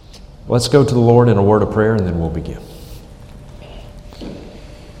Let's go to the Lord in a word of prayer and then we'll begin.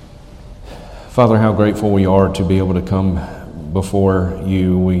 Father, how grateful we are to be able to come before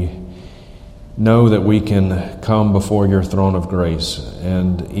you. We know that we can come before your throne of grace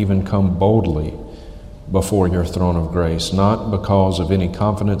and even come boldly before your throne of grace, not because of any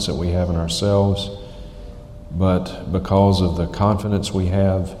confidence that we have in ourselves, but because of the confidence we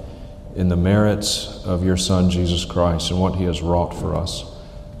have in the merits of your Son, Jesus Christ, and what he has wrought for us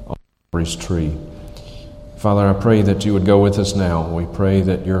on Calvary's tree. Father, I pray that you would go with us now. We pray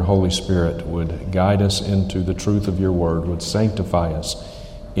that your Holy Spirit would guide us into the truth of your word, would sanctify us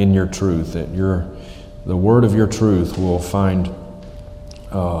in your truth, that the word of your truth will find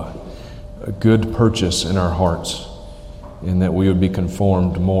a good purchase in our hearts, and that we would be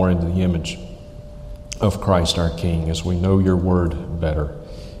conformed more into the image of Christ our King as we know your word better.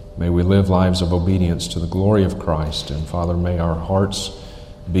 May we live lives of obedience to the glory of Christ, and Father, may our hearts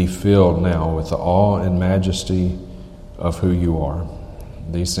be filled now with the awe and majesty of who you are.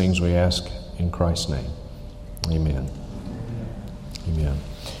 These things we ask in Christ's name. Amen. Amen.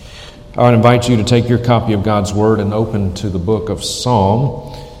 I would invite you to take your copy of God's Word and open to the book of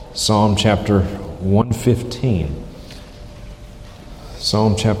Psalm chapter 115.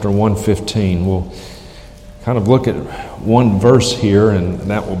 Psalm chapter 115. We'll kind of look at one verse here, and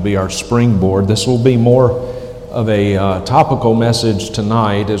that will be our springboard. This will be more of a topical message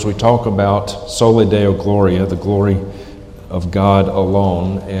tonight as we talk about Soli Deo Gloria, the glory of God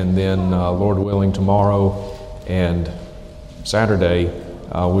alone. And then, Lord willing, tomorrow and Saturday,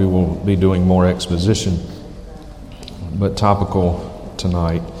 we will be doing more exposition, but topical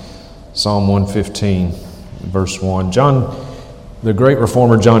tonight. Psalm 115, verse 1. The great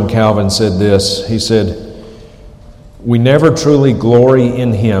reformer John Calvin said this. He said, "We never truly glory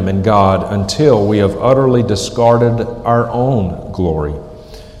in him, in God, until we have utterly discarded our own glory.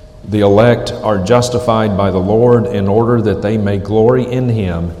 The elect are justified by the Lord in order that they may glory in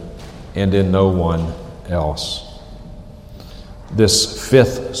him and in no one else." This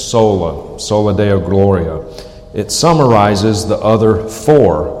fifth sola Deo Gloria, it summarizes the other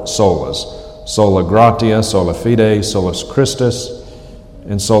four solas: sola gratia, sola fide, solus Christus,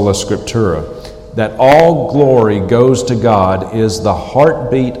 and sola scriptura. That all glory goes to God is the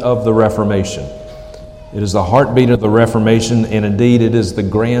heartbeat of the Reformation. It is the heartbeat of the Reformation, and indeed it is the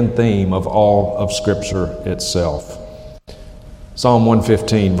grand theme of all of Scripture itself. Psalm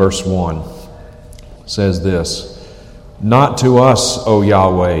 115, verse 1 says this: "Not to us, O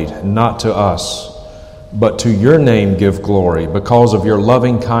Yahweh, not to us, but to your name give glory, because of your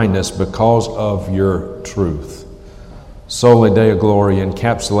loving kindness, because of your truth." Soli Deo Gloria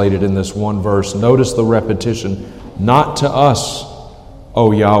encapsulated in this one verse. Notice the repetition. Not to us,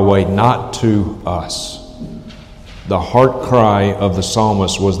 O Yahweh, not to us. The heart cry of the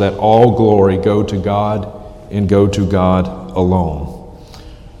psalmist was that all glory go to God and go to God alone.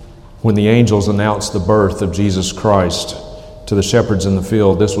 When the angels announced the birth of Jesus Christ to the shepherds in the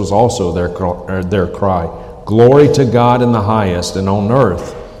field, this was also their cry. Glory to God in the highest, and on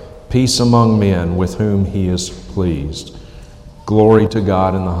earth peace among men with whom he is pleased. Glory to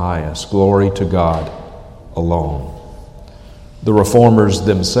God in the highest. Glory to God alone. The Reformers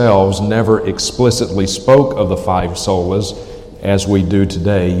themselves never explicitly spoke of the five solas as we do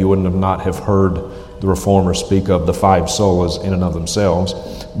today. You wouldn't have heard the Reformers speak of the five solas in and of themselves.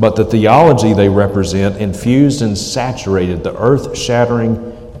 But the theology they represent infused and saturated the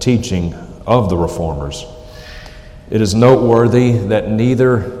earth-shattering teaching of the Reformers. It is noteworthy that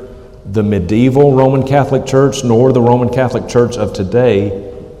neither the medieval Roman Catholic Church nor the Roman Catholic Church of today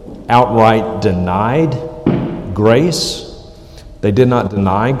outright denied grace. They did not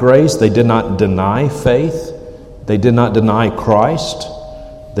deny grace. They did not deny faith. They did not deny Christ.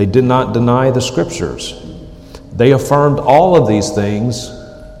 They did not deny the Scriptures. They affirmed all of these things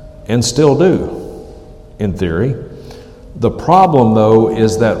and still do, in theory. The problem, though,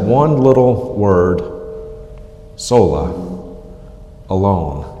 is that one little word, sola,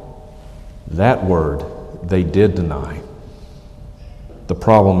 alone. That word they did deny. The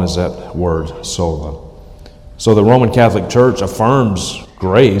problem is that word, sola. So the Roman Catholic Church affirms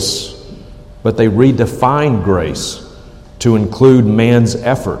grace, but they redefine grace to include man's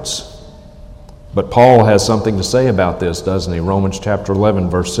efforts. But Paul has something to say about this, doesn't he? Romans chapter 11,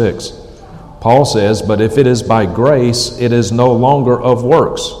 verse 6. Paul says, "But if it is by grace, it is no longer of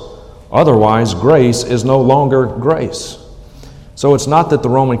works. Otherwise, grace is no longer grace." So it's not that the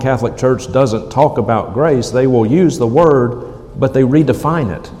Roman Catholic Church doesn't talk about grace. They will use the word, but they redefine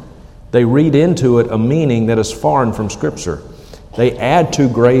it. They read into it a meaning that is foreign from Scripture. They add to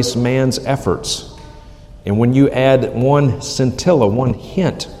grace man's efforts. And when you add one scintilla, one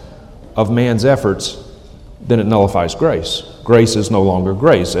hint of man's efforts, then it nullifies grace. Grace is no longer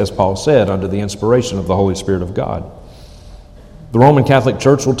grace, as Paul said, under the inspiration of the Holy Spirit of God. The Roman Catholic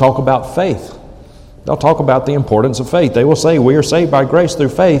Church will talk about faith. They'll talk about the importance of faith. They will say we are saved by grace through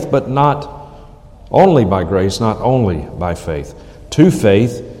faith, but not only by grace, not only by faith. To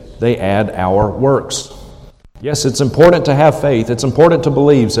faith, they add our works. Yes, it's important to have faith. It's important to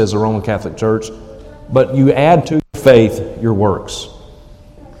believe, says the Roman Catholic Church, but you add to faith your works.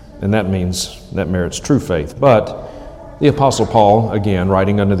 And that merits true faith. But the Apostle Paul, again,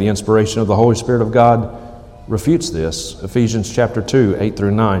 writing under the inspiration of the Holy Spirit of God, refutes this. Ephesians chapter 2, 8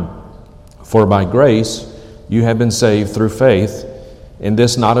 through 9. For by grace you have been saved through faith, and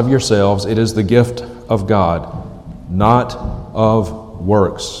this not of yourselves, it is the gift of God, not of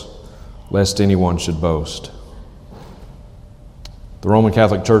works, lest anyone should boast. The Roman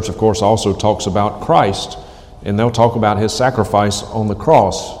Catholic Church, of course, also talks about Christ, and they'll talk about His sacrifice on the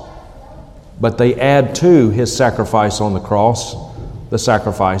cross. But they add to His sacrifice on the cross the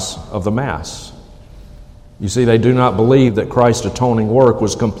sacrifice of the Mass. You see, they do not believe that Christ's atoning work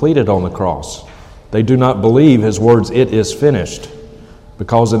was completed on the cross. They do not believe His words, "It is finished,"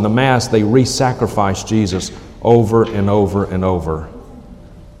 because in the Mass they re-sacrifice Jesus over and over and over.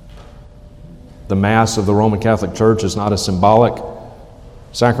 The Mass of the Roman Catholic Church is not a symbolic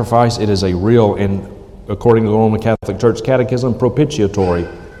sacrifice. It is a real, and according to the Roman Catholic Church Catechism, propitiatory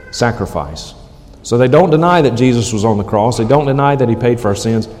sacrifice. So they don't deny that Jesus was on the cross. They don't deny that He paid for our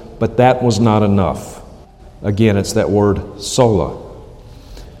sins, but that was not enough. Again, it's that word sola.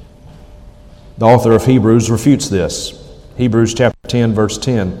 The author of Hebrews refutes this. Hebrews chapter 10, verse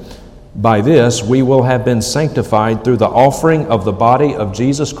 10. By this we will have been sanctified through the offering of the body of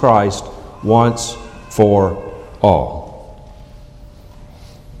Jesus Christ once for all.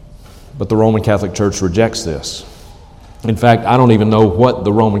 But the Roman Catholic Church rejects this. In fact, I don't even know what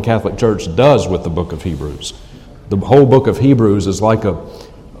the Roman Catholic Church does with the book of Hebrews. The whole book of Hebrews is like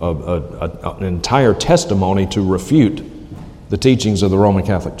an entire testimony to refute the teachings of the Roman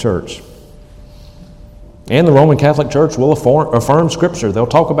Catholic Church. And the Roman Catholic Church will affirm Scripture. They'll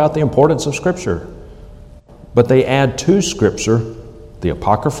talk about the importance of Scripture. But they add to Scripture the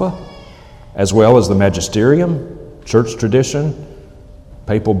Apocrypha, as well as the Magisterium, church tradition,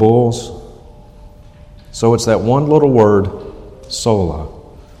 papal bulls. So it's that one little word, sola,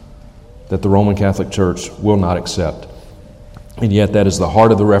 that the Roman Catholic Church will not accept. And yet that is the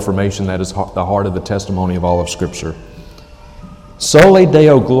heart of the Reformation. That is the heart of the testimony of all of Scripture. Soli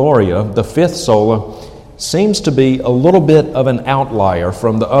Deo Gloria, the fifth sola, seems to be a little bit of an outlier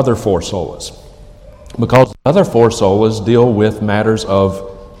from the other four solas, because the other four solas deal with matters of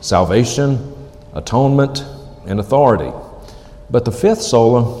salvation, atonement, and authority. But the fifth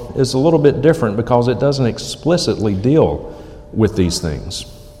sola is a little bit different because it doesn't explicitly deal with these things.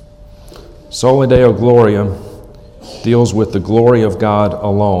 Soli Deo Gloria deals with the glory of God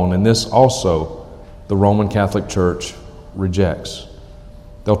alone, and this also the Roman Catholic Church rejects.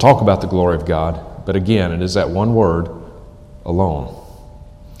 They'll talk about the glory of God, but again, it is that one word, alone.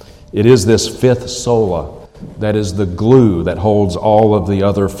 It is this fifth sola that is the glue that holds all of the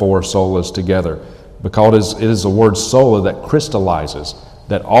other four solas together, because it is the word sola that crystallizes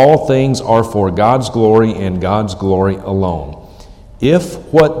that all things are for God's glory and God's glory alone. If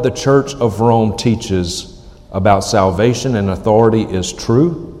what the Church of Rome teaches about salvation and authority is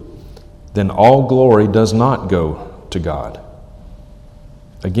true, then all glory does not go to God.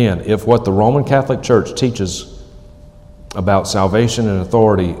 Again, if what the Roman Catholic Church teaches about salvation and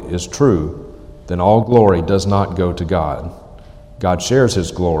authority is true, then all glory does not go to God. God shares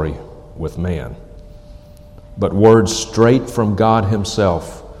His glory with man. But words straight from God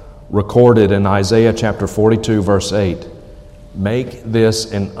Himself, recorded in Isaiah chapter 42, verse 8, make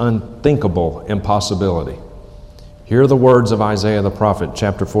this an unthinkable impossibility. Hear the words of Isaiah the prophet,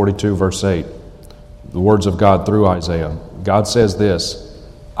 chapter 42, verse 8. The words of God through Isaiah. God says this,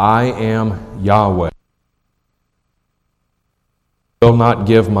 I am Yahweh. I will not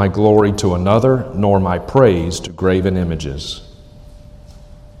give my glory to another, nor my praise to graven images.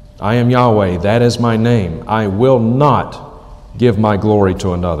 I am Yahweh, that is my name. I will not give my glory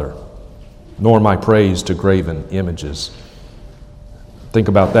to another, nor my praise to graven images. Think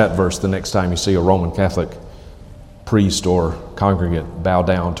about that verse the next time you see a Roman Catholic priest or congregant bow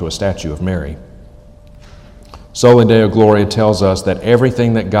down to a statue of Mary. Soli Deo Gloria tells us that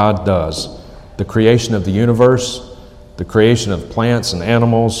everything that God does, the creation of the universe, the creation of plants and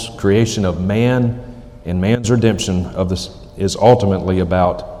animals, creation of man, and man's redemption of this is ultimately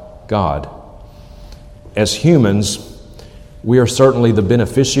about God. As humans, we are certainly the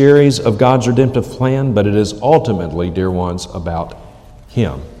beneficiaries of God's redemptive plan, but it is ultimately, dear ones, about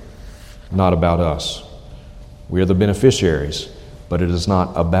Him. not about us. We are the beneficiaries, but it is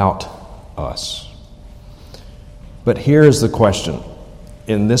not about us. But here is the question.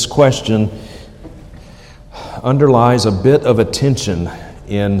 And this question underlies a bit of a tension,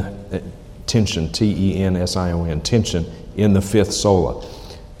 T-E-N-S-I-O-N, tension in the fifth sola.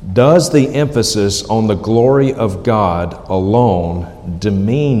 Does the emphasis on the glory of God alone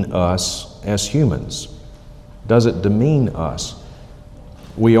demean us as humans? Does it demean us?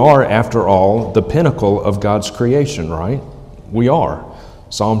 We are, after all, the pinnacle of God's creation, right? We are.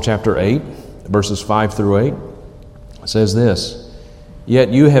 Psalm chapter 8, verses 5 through 8 says this, "Yet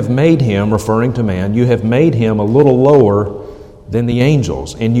you have made him," referring to man, "you have made him a little lower than the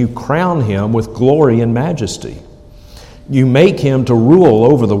angels, and you crown him with glory and majesty. You make him to rule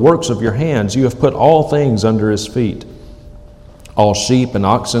over the works of your hands. You have put all things under his feet, all sheep and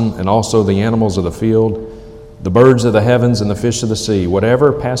oxen, and also the animals of the field, the birds of the heavens and the fish of the sea,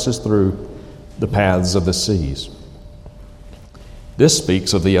 whatever passes through the paths of the seas." This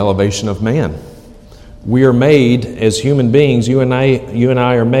speaks of the elevation of man. We are made as human beings, you and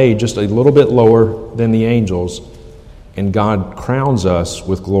I are made just a little bit lower than the angels, and God crowns us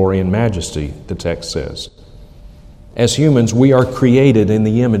with glory and majesty, the text says. As humans, we are created in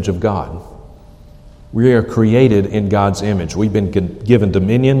the image of God. We are created in God's image. We've been given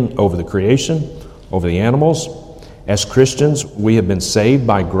dominion over the creation, over the animals. As Christians, we have been saved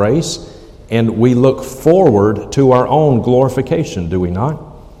by grace, and we look forward to our own glorification, do we not?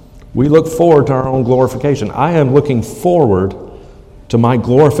 We look forward to our own glorification. I am looking forward to my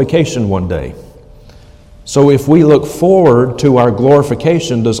glorification one day. So if we look forward to our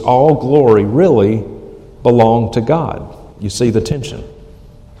glorification, does all glory really belong to God? You see the tension.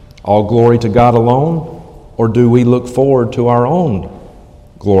 All glory to God alone, or do we look forward to our own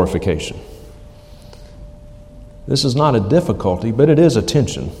glorification? This is not a difficulty, but it is a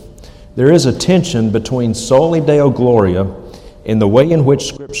tension. There is a tension between soli Deo Gloria and the way in which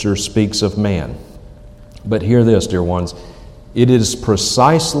Scripture speaks of man. But hear this, dear ones, it is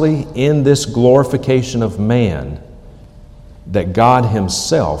precisely in this glorification of man that God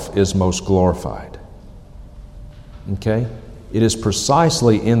Himself is most glorified. Okay? It is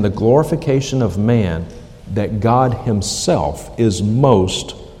precisely in the glorification of man that God Himself is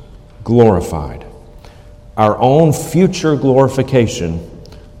most glorified. Our own future glorification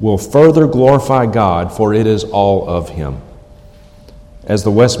will further glorify God, for it is all of Him. As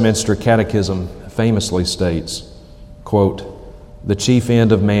the Westminster Catechism famously states, quote, "The chief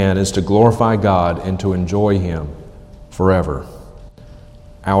end of man is to glorify God and to enjoy Him forever."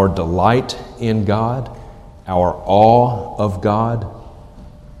 Our delight in God, our awe of God,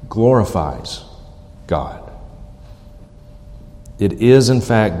 glorifies God. It is, in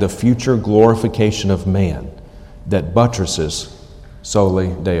fact, the future glorification of man that buttresses soli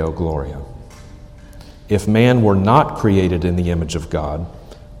Deo Gloria. If man were not created in the image of God,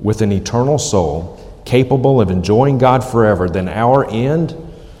 with an eternal soul, capable of enjoying God forever, then our end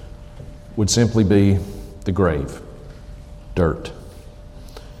would simply be the grave, dirt.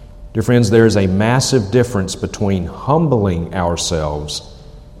 Dear friends, there is a massive difference between humbling ourselves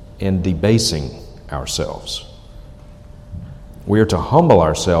and debasing ourselves. We are to humble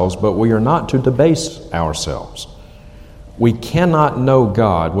ourselves, but we are not to debase ourselves. We cannot know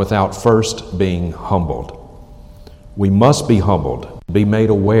God without first being humbled. We must be humbled, be made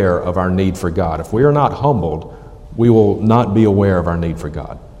aware of our need for God. If we are not humbled, we will not be aware of our need for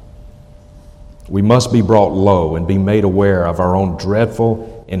God. We must be brought low and be made aware of our own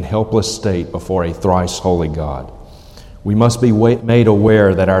dreadful and helpless state before a thrice holy God. We must be made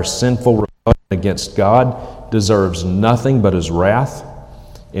aware that our sinful rebellion against God deserves nothing but His wrath,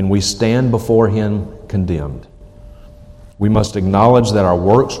 and we stand before Him condemned. We must acknowledge that our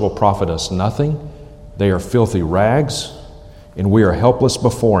works will profit us nothing. They are filthy rags, and we are helpless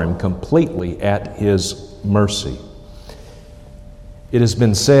before Him, completely at His mercy. It has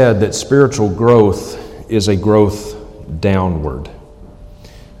been said that spiritual growth is a growth downward.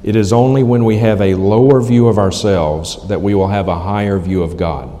 It is only when we have a lower view of ourselves that we will have a higher view of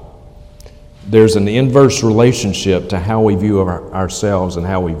God. There's an inverse relationship to how we view ourselves and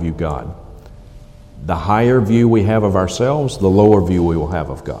how we view God. The higher view we have of ourselves, the lower view we will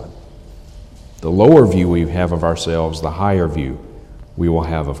have of God. The lower view we have of ourselves, the higher view we will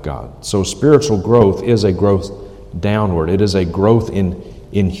have of God. So spiritual growth is a growth downward. It is a growth in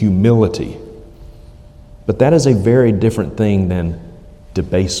humility. But that is a very different thing than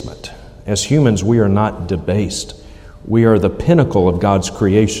debasement. As humans, we are not debased. We are the pinnacle of God's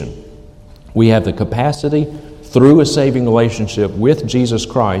creation. We have the capacity, through a saving relationship with Jesus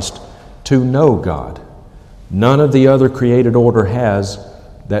Christ, to know God. None of the other created order has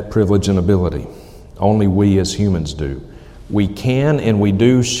that privilege and ability. Only we as humans do. We can and we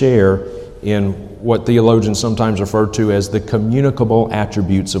do share in what theologians sometimes refer to as the communicable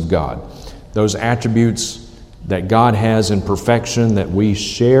attributes of God. Those attributes that God has in perfection that we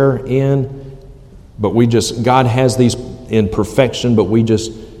share in, but God has these in perfection, but we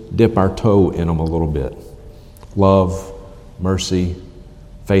just dip our toe in them a little bit. Love, mercy,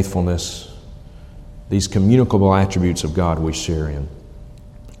 faithfulness, these communicable attributes of God we share in.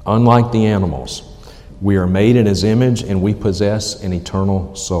 Unlike the animals, we are made in His image and we possess an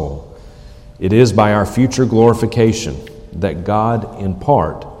eternal soul. It is by our future glorification that God, in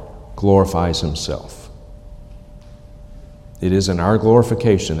part, glorifies Himself. It is in our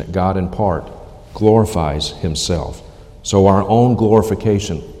glorification that God, in part, glorifies Himself. So our own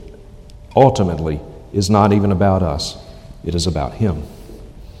glorification ultimately is not even about us. It is about Him.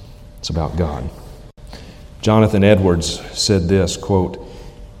 It's about God. Jonathan Edwards said this, quote,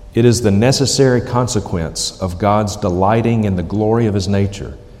 "It is the necessary consequence of God's delighting in the glory of His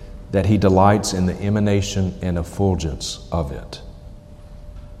nature that He delights in the emanation and effulgence of it."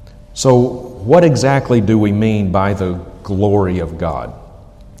 So, what exactly do we mean by the glory of God?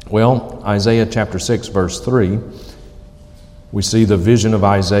 Well, Isaiah chapter 6, verse 3, we see the vision of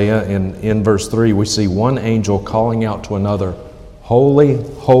Isaiah, and in verse 3 we see one angel calling out to another, "Holy,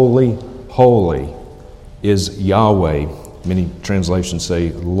 holy, holy is Yahweh." Many translations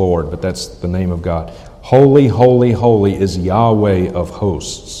say Lord, but that's the name of God. "Holy, holy, holy is Yahweh of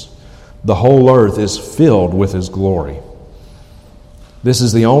hosts. The whole earth is filled with His glory." This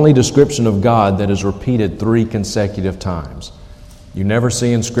is the only description of God that is repeated 3 consecutive times. You never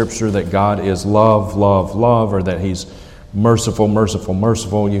see in Scripture that God is love, love, love, or that He's merciful, merciful,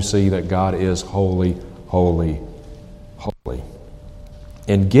 merciful. You see that God is holy, holy, holy.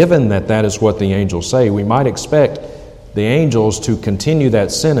 And given that that is what the angels say, we might expect the angels to continue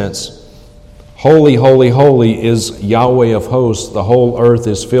that sentence, "Holy, holy, holy is Yahweh of hosts. The whole earth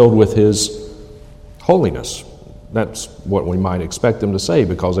is filled with His holiness." That's what we might expect them to say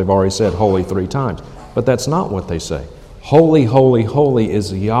because they've already said holy 3 times. But that's not what they say. "Holy, holy, holy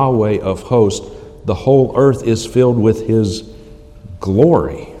is Yahweh of hosts. The whole earth is filled with His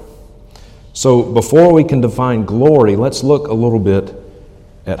glory." So before we can define glory, let's look a little bit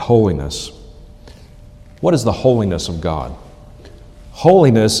at holiness. What is the holiness of God?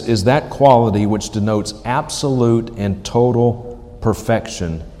 Holiness is that quality which denotes absolute and total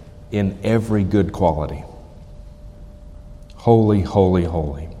perfection in every good quality. Holy, holy,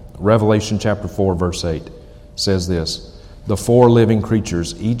 holy. Revelation chapter 4, verse 8 says this, "The 4 living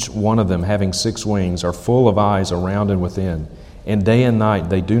creatures, each one of them having 6 wings, are full of eyes around and within, and day and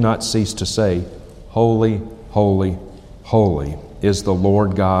night they do not cease to say, Holy, holy, holy is the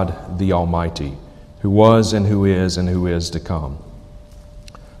Lord God the Almighty, who was and who is to come."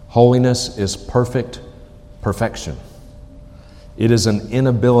 Holiness is perfect perfection. It is an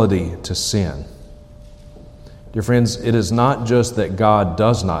inability to sin. Dear friends, it is not just that God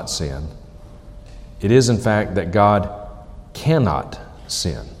does not sin. It is, in fact, that God cannot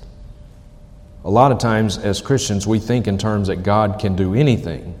sin. A lot of times, as Christians, we think in terms that God can do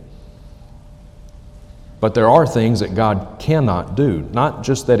anything. But there are things that God cannot do. Not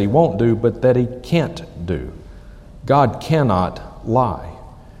just that He won't do, but that He can't do. God cannot lie.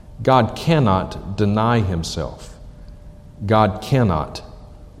 God cannot deny Himself. God cannot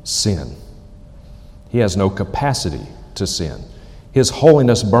sin. He has no capacity to sin. His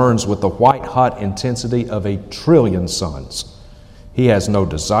holiness burns with the white-hot intensity of a trillion suns. He has no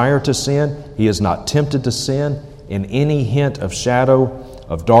desire to sin. He is not tempted to sin, and any hint of shadow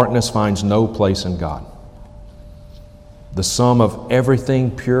of darkness finds no place in God. The sum of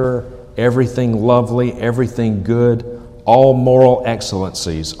everything pure, everything lovely, everything good, all moral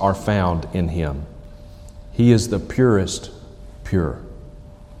excellencies are found in Him. He is the purest pure.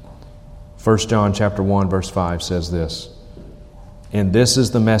 1 John chapter 1, verse 5 says this, "And this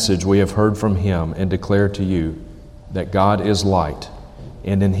is the message we have heard from Him and declare to you, that God is light,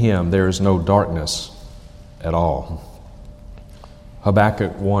 and in Him there is no darkness at all."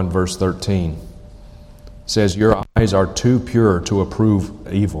 Habakkuk 1, verse 13 says, "Your eyes are too pure to approve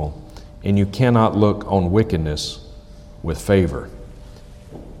evil, and you cannot look on wickedness with favor."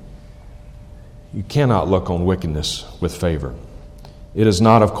 You cannot look on wickedness with favor. It is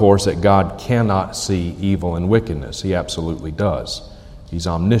not, of course, that God cannot see evil and wickedness. He absolutely does. He's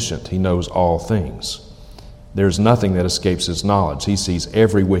omniscient. He knows all things. There's nothing that escapes His knowledge. He sees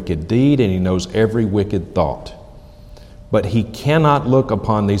every wicked deed and He knows every wicked thought. But He cannot look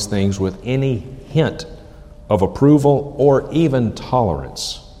upon these things with any hint of approval or even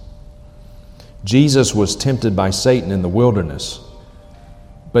tolerance. Jesus was tempted by Satan in the wilderness,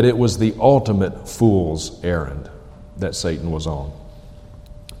 But it was the ultimate fool's errand that Satan was on.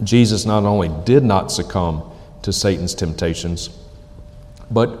 Jesus not only did not succumb to Satan's temptations,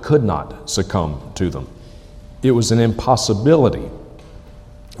 but could not succumb to them. It was an impossibility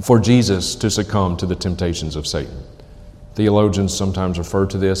for Jesus to succumb to the temptations of Satan. Theologians sometimes refer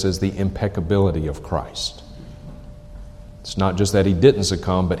to this as the impeccability of Christ. It's not just that he didn't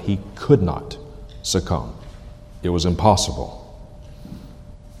succumb, but he could not succumb. It was impossible.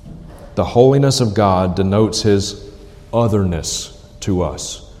 The holiness of God denotes his otherness to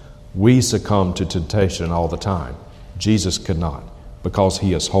us. We succumb to temptation all the time. Jesus could not, because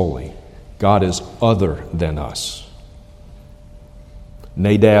he is holy. God is other than us.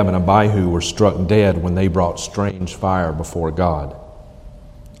 Nadab and Abihu were struck dead when they brought strange fire before God.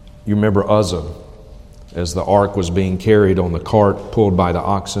 You remember Uzzah, as the ark was being carried on the cart pulled by the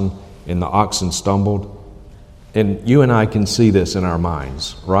oxen, and the oxen stumbled. And you and I can see this in our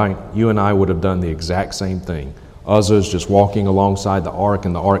minds, right? You and I would have done the exact same thing. Uzzah is just walking alongside the ark,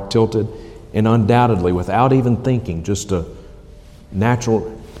 and the ark tilted, and undoubtedly, without even thinking, just a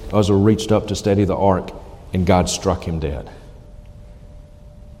natural, Uzzah reached up to steady the ark, and God struck him dead.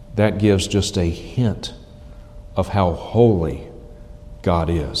 That gives just a hint of how holy God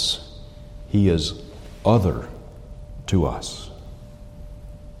is. He is other to us.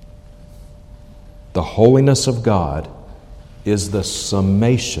 The holiness of God is the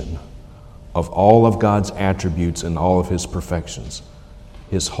summation of all of God's attributes and all of his perfections.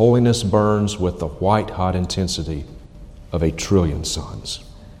 His holiness burns with the white-hot intensity of 1,000,000,000,000 suns.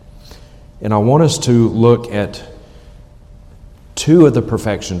 And I want us to look at two of the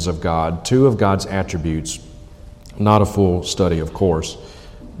perfections of God, two of God's attributes, not a full study, of course,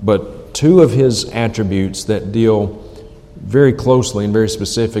 but two of his attributes that deal very closely and very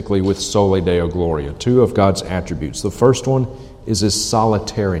specifically with Soli Deo Gloria, two of God's attributes. The first one is his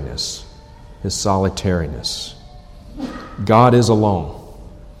solitariness. His solitariness. God is alone.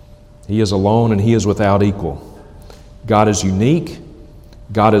 He is alone and he is without equal. God is unique.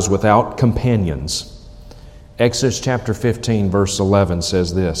 God is without companions. Exodus chapter 15, verse 11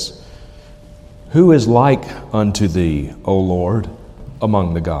 says this: "Who is like unto thee, O Lord,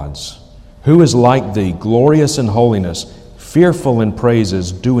 among the gods? Who is like thee, glorious in holiness, fearful in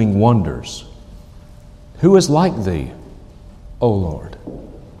praises, doing wonders? Who is like thee, O Lord?"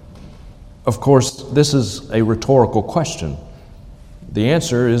 Of course, this is a rhetorical question. The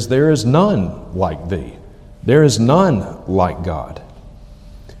answer is there is none like thee. There is none like God.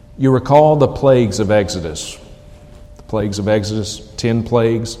 You recall the plagues of Exodus. The plagues of Exodus, 10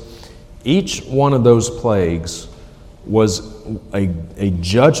 plagues. Each one of those plagues was a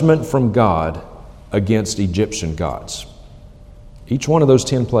judgment from God against Egyptian gods. Each one of those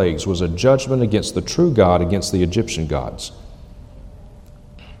 10 plagues was a judgment against the true God, against the Egyptian gods.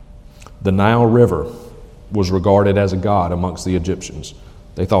 The Nile River was regarded as a god amongst the Egyptians.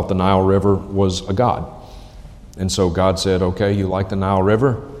 They thought the Nile River was a god. And so God said, okay, you like the Nile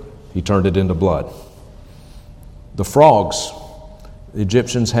River? He turned it into blood. The frogs, the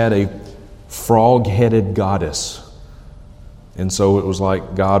Egyptians had a frog-headed goddess. And so it was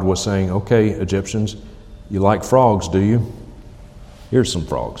like God was saying, okay, Egyptians, you like frogs, do you? Here's some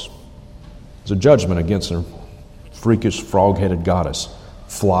frogs. It's a judgment against a freakish frog-headed goddess.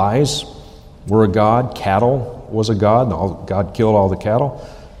 Flies were a god. Cattle was a god. God killed all the cattle.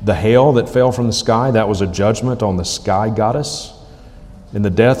 The hail that fell from the sky, that was a judgment on the sky goddess. And the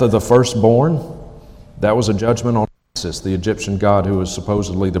death of the firstborn, that was a judgment on Isis, the Egyptian god who was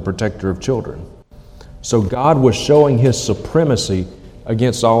supposedly the protector of children. So God was showing his supremacy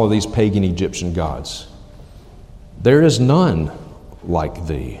against all of these pagan Egyptian gods. There is none like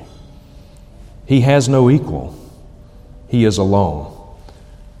thee. He has no equal. He is alone.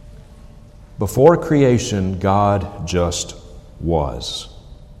 Before creation, God just was.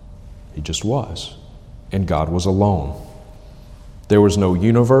 He just was. And God was alone. There was no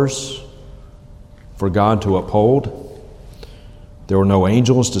universe for God to uphold. There were no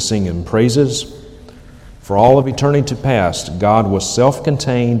angels to sing him praises. For all of eternity past, God was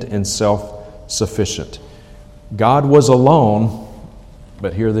self-contained and self-sufficient. God was alone,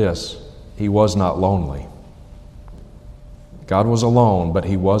 but hear this, he was not lonely. God was alone, but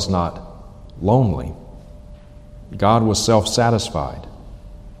he was not lonely. God was self-satisfied.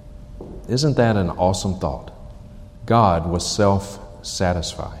 Isn't that an awesome thought? God was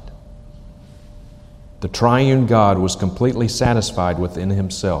self-satisfied. The triune God was completely satisfied within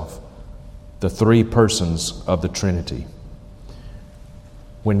himself, the three persons of the Trinity.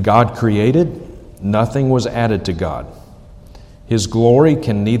 When God created, nothing was added to God. His glory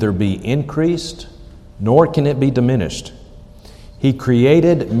can neither be increased nor can it be diminished. He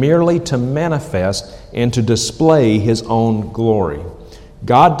created merely to manifest and to display His own glory.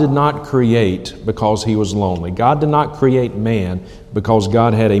 God did not create because He was lonely. God did not create man because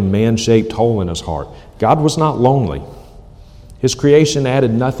God had a man-shaped hole in His heart. God was not lonely. His creation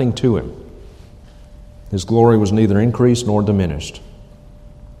added nothing to Him. His glory was neither increased nor diminished.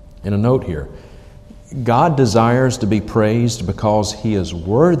 And a note here, God desires to be praised because He is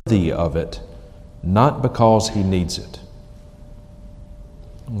worthy of it, not because He needs it.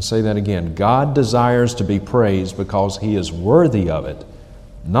 I'll say that again. God desires to be praised because He is worthy of it,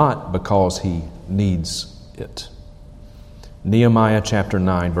 not because He needs it. Nehemiah chapter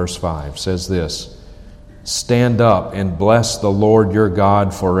 9, verse 5 says this, "Stand up and bless the Lord your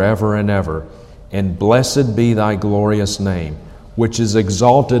God forever and ever, and blessed be thy glorious name, which is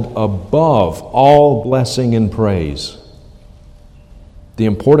exalted above all blessing and praise." The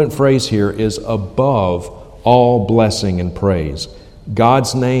important phrase here is above all blessing and praise.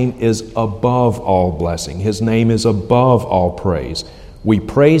 God's name is above all blessing. His name is above all praise. We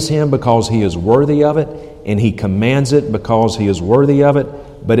praise Him because He is worthy of it, and He commands it because He is worthy of it,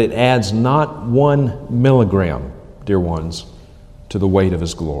 but it adds not 1 milligram, dear ones, to the weight of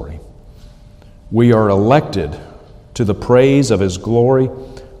His glory. We are elected to the praise of His glory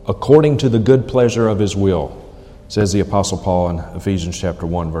according to the good pleasure of His will, says the Apostle Paul in Ephesians chapter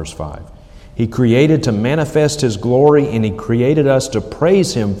 1, verse 5. He created to manifest His glory, and He created us to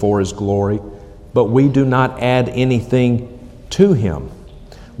praise Him for His glory, but we do not add anything to Him.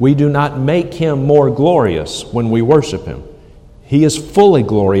 We do not make Him more glorious when we worship Him. He is fully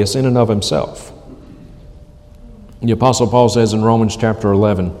glorious in and of Himself. The Apostle Paul says in Romans chapter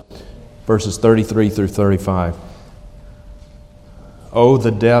 11, verses 33 through 35, "Oh,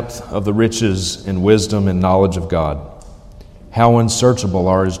 the depth of the riches and wisdom and knowledge of God! How unsearchable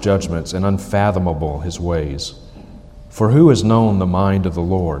are His judgments and unfathomable His ways! For who has known the mind of the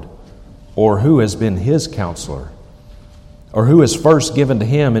Lord? Or who has been His counselor? Or who is first given to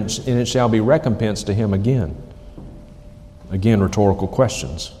Him, and it shall be recompensed to Him again?" Again, rhetorical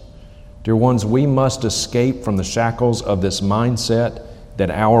questions. Dear ones, we must escape from the shackles of this mindset that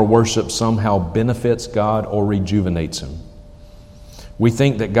our worship somehow benefits God or rejuvenates Him. We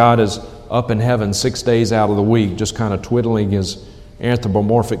think that God is up in heaven 6 days out of the week, just kind of twiddling His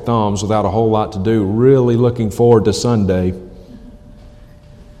anthropomorphic thumbs without a whole lot to do, really looking forward to Sunday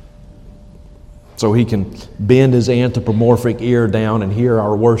so He can bend His anthropomorphic ear down and hear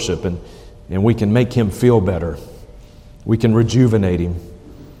our worship, and we can make Him feel better. We can rejuvenate Him,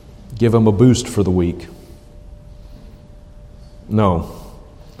 give Him a boost for the week. No,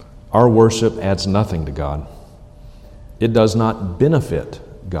 our worship adds nothing to God. It does not benefit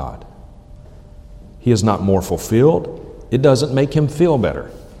God. He is not more fulfilled. It doesn't make Him feel better.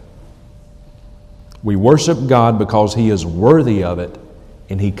 We worship God because He is worthy of it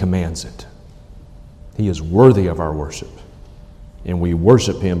and He commands it. He is worthy of our worship. And we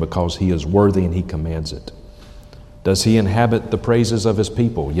worship Him because He is worthy and He commands it. Does He inhabit the praises of His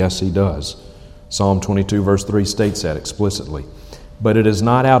people? Yes, He does. Psalm 22 verse 3 states that explicitly. But it is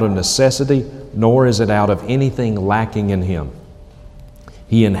not out of necessity, nor is it out of anything lacking in Him.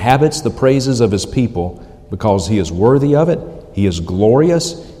 He inhabits the praises of His people because He is worthy of it, He is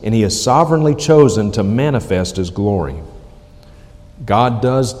glorious, and He has sovereignly chosen to manifest His glory. God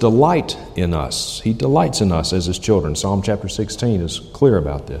does delight in us. He delights in us as His children. Psalm chapter 16 is clear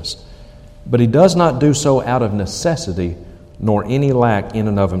about this. But He does not do so out of necessity, nor any lack in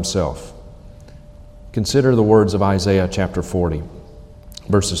and of Himself. Consider the words of Isaiah chapter 40.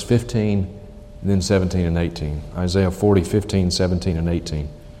 Verses 15, then 17 and 18. Isaiah 40, 15, 17, and 18.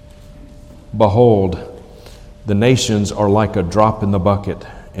 "Behold, the nations are like a drop in the bucket,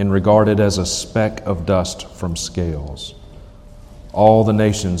 and regarded as a speck of dust from scales. All the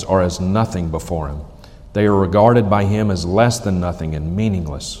nations are as nothing before Him. They are regarded by Him as less than nothing and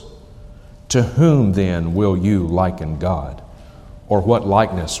meaningless. To whom then will you liken God? Or what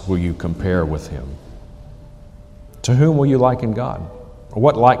likeness will you compare with Him?" To whom will you liken God? Or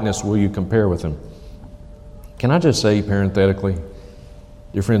what likeness will you compare with Him? Can I just say parenthetically,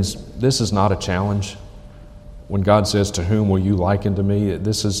 dear friends, this is not a challenge. When God says, "To whom will you liken to me?"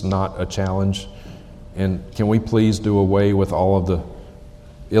 this is not a challenge. And can we please do away with all of the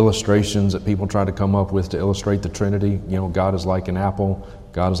illustrations that people try to come up with to illustrate the Trinity? God is like an apple,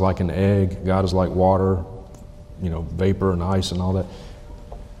 God is like an egg, God is like water, vapor and ice and all that.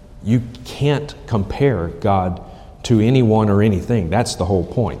 You can't compare God to anyone or anything. That's the whole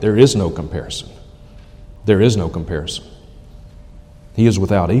point. There is no comparison. There is no comparison. He is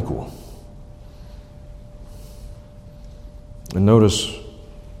without equal. And notice,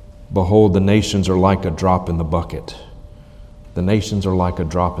 behold, the nations are like a drop in the bucket. The nations are like a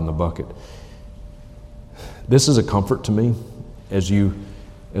drop in the bucket. This is a comfort to me as we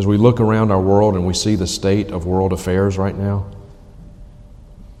look around our world and we see the state of world affairs right now.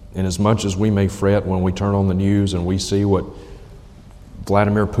 And as much as we may fret when we turn on the news and we see what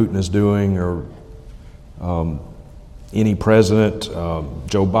Vladimir Putin is doing, or any president,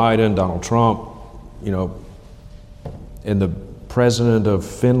 Joe Biden, Donald Trump, and the president of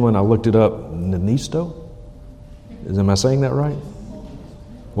Finland, I looked it up, Niinisto? Am I saying that right?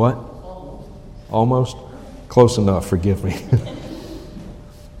 What? Almost? Close enough, forgive me.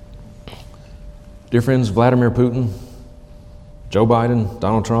 Dear friends, Vladimir Putin, Joe Biden,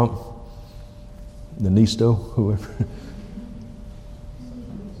 Donald Trump, Niinisto, whoever.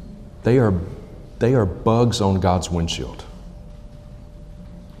 They are bugs on God's windshield.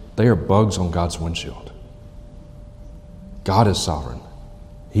 They are bugs on God's windshield. God is sovereign.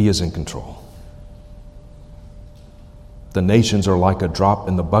 He is in control. The nations are like a drop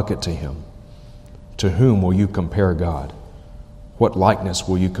in the bucket to Him. To whom will you compare God? What likeness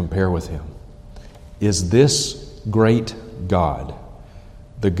will you compare with Him? Is this great God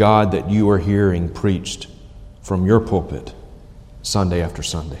the God that you are hearing preached from your pulpit Sunday after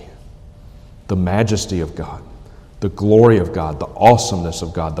Sunday? The majesty of God, the glory of God, the awesomeness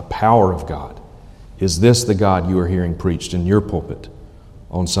of God, the power of God. Is this the God you are hearing preached in your pulpit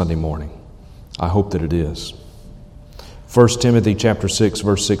on Sunday morning? I hope that it is. 1 Timothy chapter 6,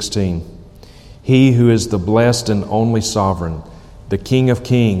 verse 16. He who is the blessed and only sovereign, the King of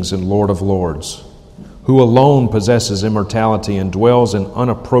kings and Lord of lords, who alone possesses immortality and dwells in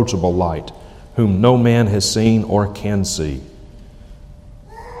unapproachable light, whom no man has seen or can see.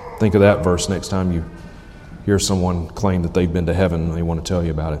 Think of that verse next time you hear someone claim that they've been to heaven and they want to tell you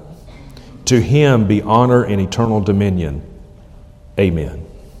about it. To Him be honor and eternal dominion. Amen.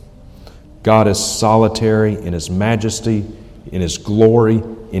 God is solitary in His majesty, in His glory,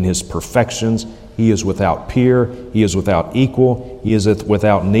 in His perfections. He is without peer. He is without equal. He is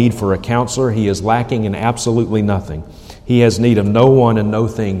without need for a counselor. He is lacking in absolutely nothing. He has need of no one and no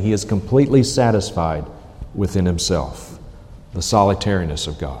thing. He is completely satisfied within Himself. The solitariness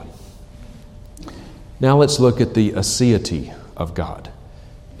of God. Now let's look at the aseity of God.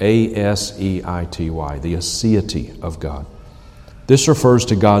 A-S-E-I-T-Y, the aseity of God. This refers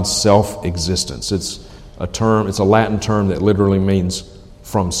to God's self-existence. It's a Latin term that literally means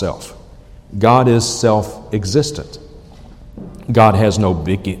from self. God is self-existent. God has no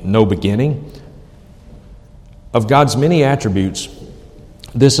beginning. Of God's many attributes,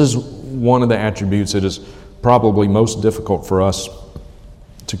 this is one of the attributes that is probably most difficult for us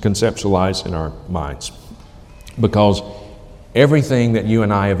to conceptualize in our minds. Because everything that you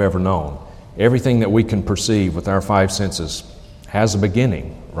and I have ever known, everything that we can perceive with our five senses has a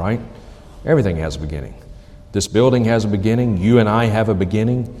beginning, right? Everything has a beginning. This building has a beginning. You and I have a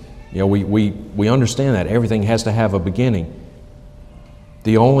beginning. We understand that. Everything has to have a beginning.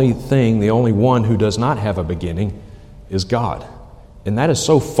 The only one who does not have a beginning is God. And that is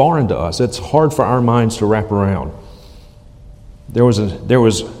so foreign to us, it's hard for our minds to wrap around. There was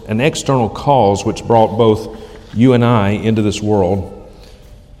an external cause which brought both you and I into this world,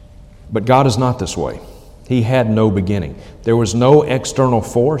 but God is not this way. He had no beginning. There was no external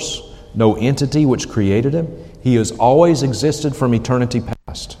force, no entity which created Him. He has always existed from eternity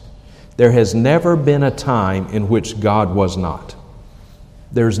past. There has never been a time in which God was not.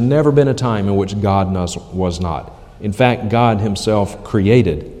 There's never been a time in which God was not. In fact, God Himself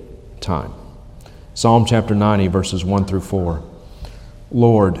created time. Psalm chapter 90, verses 1 through 4.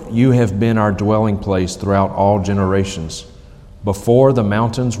 Lord, You have been our dwelling place throughout all generations. Before the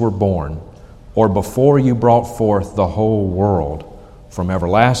mountains were born, or before You brought forth the whole world, from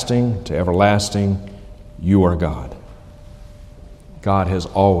everlasting to everlasting, You are God. God has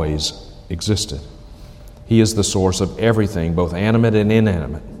always existed. He is the source of everything, both animate and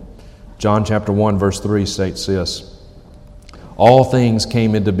inanimate. John chapter 1, verse 3 states this: all things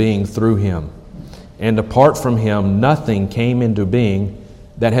came into being through Him, and apart from Him nothing came into being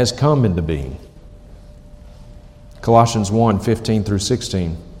that has come into being. Colossians 1, 15 through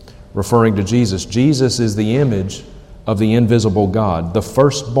 16, referring to Jesus. Jesus is the image of the invisible God, the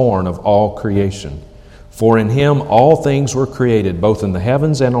firstborn of all creation. For in Him all things were created, both in the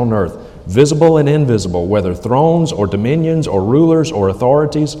heavens and on earth, visible and invisible, whether thrones or dominions or rulers or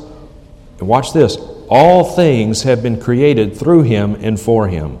authorities. And watch this. All things have been created through Him and for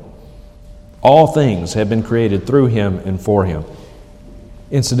Him. All things have been created through Him and for Him.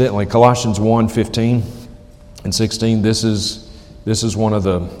 Incidentally, Colossians 1, 15 and 16, this is one of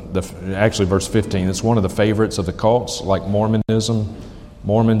actually verse 15, it's one of the favorites of the cults, like Mormonism.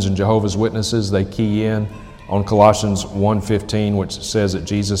 Mormons and Jehovah's Witnesses, they key in On Colossians 1:15, which says that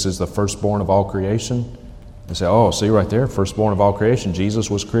Jesus is the firstborn of all creation, they say, oh, see right there, firstborn of all creation, Jesus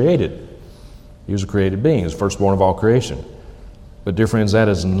was created. He was a created being. He was firstborn of all creation. But dear friends, that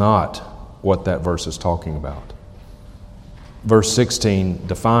is not what that verse is talking about. Verse 16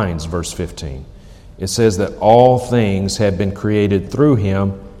 defines verse 15. It says that all things have been created through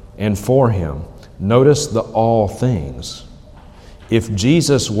Him and for Him. Notice the all things. If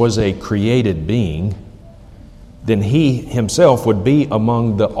Jesus was a created being, then He Himself would be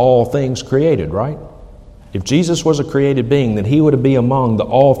among the all things created, right? If Jesus was a created being, then He would be among the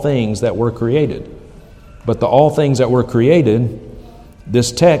all things that were created. But the all things that were created,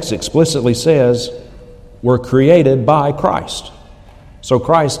 this text explicitly says, were created by Christ. So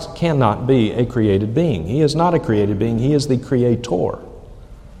Christ cannot be a created being. He is not a created being. He is the creator.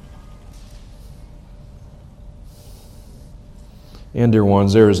 And dear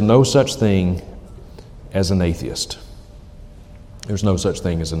ones, there is no such thing as an atheist. There's no such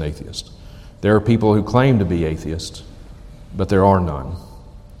thing as an atheist. There are people who claim to be atheists, but there are none.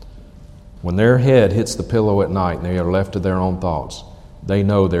 When their head hits the pillow at night and they are left to their own thoughts, they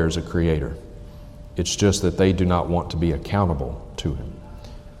know there's a creator. It's just that they do not want to be accountable to Him.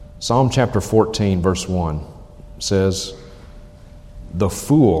 Psalm chapter 14, verse 1 says, "The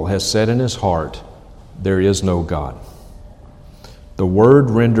fool has said in his heart, there is no God." The word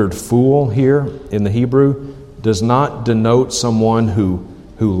rendered fool here in the Hebrew does not denote someone who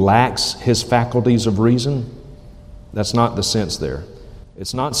lacks his faculties of reason. That's not the sense there.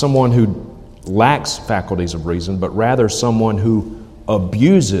 It's not someone who lacks faculties of reason, but rather someone who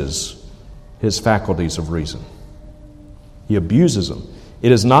abuses his faculties of reason. He abuses them.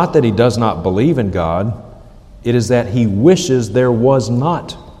 It is not that he does not believe in God, it is that he wishes there was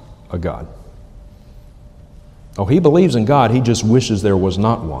not a God. Oh, he believes in God, he just wishes there was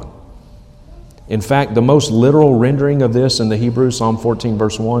not one. In fact, the most literal rendering of this in the Hebrew, Psalm 14,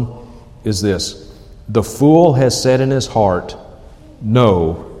 verse 1, is this: "The fool has said in his heart,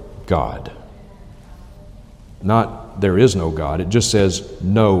 no God." Not there is no God, it just says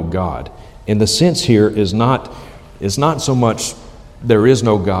no God. And the sense here is not so much there is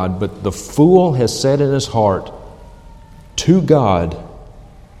no God, but the fool has said in his heart, to God,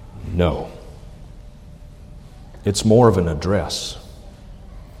 no. It's more of an address.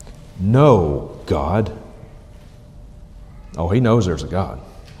 No God. Oh, he knows there's a God.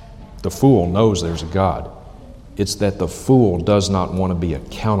 The fool knows there's a God. It's that the fool does not want to be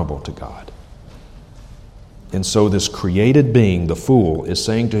accountable to God. And so this created being, the fool, is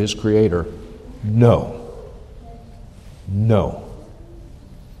saying to his Creator, no. No.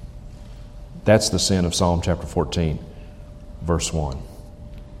 That's the sin of Psalm chapter 14, verse 1.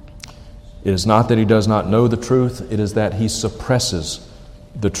 It is not that he does not know the truth, it is that he suppresses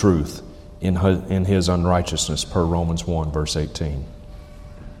the truth in his unrighteousness, per Romans 1, verse 18.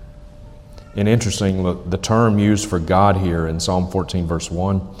 And interesting, look, the term used for God here in Psalm 14, verse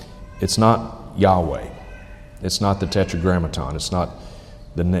 1, it's not Yahweh. It's not the Tetragrammaton. It's not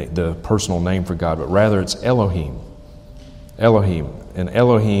the personal name for God, but rather it's Elohim. Elohim. And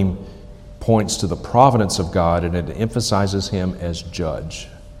Elohim points to the providence of God, and it emphasizes Him as judge.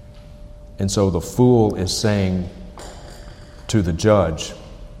 And so the fool is saying to the judge,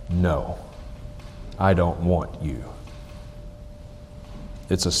 no, I don't want you.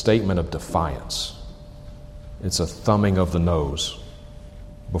 It's a statement of defiance. It's a thumbing of the nose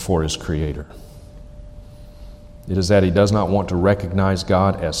before his Creator. It is that he does not want to recognize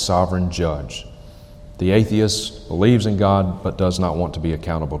God as sovereign judge. The atheist believes in God but does not want to be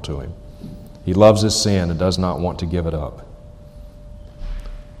accountable to Him. He loves his sin and does not want to give it up.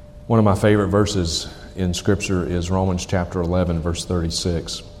 One of my favorite verses in Scripture is Romans chapter 11, verse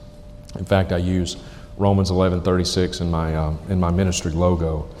 36. In fact, I use Romans 11:36 in my ministry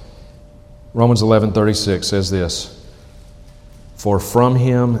logo. Romans 11:36 says this: "For from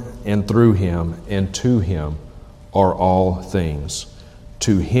Him and through Him and to Him are all things.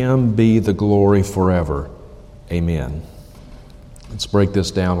 To Him be the glory forever. Amen." Let's break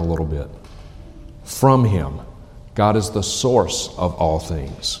this down a little bit. From Him, God is the source of all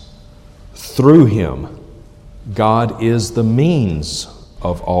things. Through Him, God is the means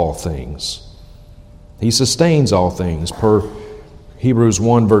of all things. He sustains all things. Per Hebrews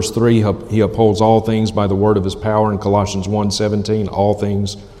 1, verse 3, He upholds all things by the word of His power. In Colossians 1:17, all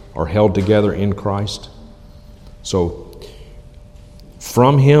things are held together in Christ. So,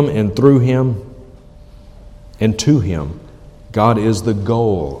 from Him and through Him and to Him, God is the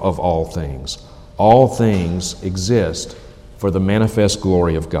goal of all things. All things exist for the manifest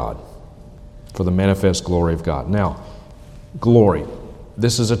glory of God. For the manifest glory of God. Now, glory.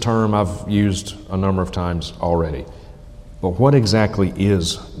 this is a term I've used a number of times already. But what exactly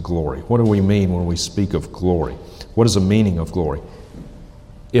is glory? What do we mean when we speak of glory? What is the meaning of glory?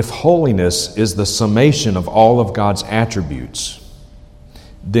 If holiness is the summation of all of God's attributes,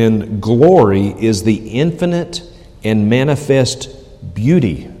 then glory is the infinite and manifest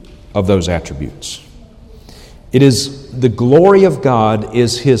beauty of those attributes. It is the glory of God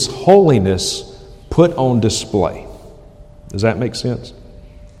is His holiness put on display. Does that make sense?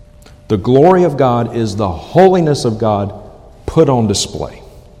 The glory of God is the holiness of God put on display.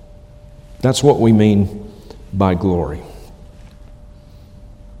 That's what we mean by glory.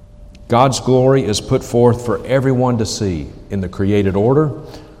 God's glory is put forth for everyone to see in the created order,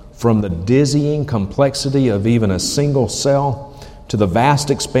 from the dizzying complexity of even a single cell to the vast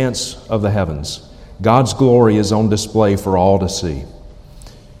expanse of the heavens. God's glory is on display for all to see.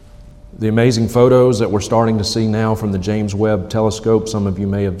 The amazing photos that we're starting to see now from the James Webb Telescope, some of you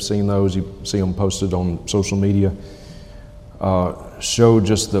may have seen those, you see them posted on social media, show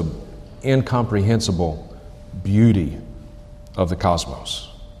just the incomprehensible beauty of the cosmos.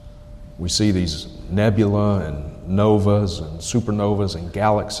 We see these nebula and novas and supernovas and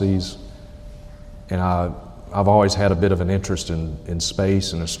galaxies, and I've always had a bit of an interest in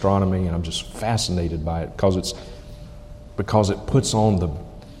space and astronomy, and I'm just fascinated by it because it puts on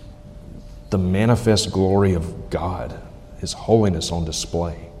the manifest glory of God, His holiness on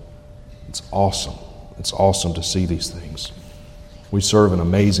display. It's awesome. It's awesome to see these things. We serve an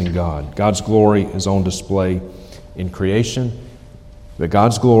amazing God. God's glory is on display in creation, but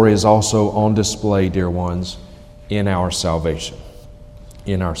God's glory is also on display, dear ones, in our salvation.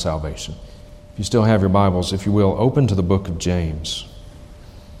 In our salvation. If you still have your Bibles, if you will, open to the book of James.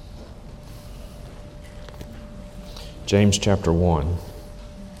 James chapter 1.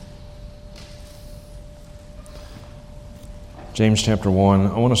 James chapter 1,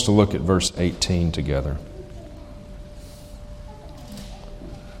 I want us to look at verse 18 together.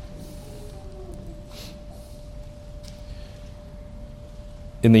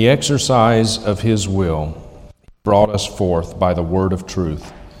 In the exercise of His will, He brought us forth by the word of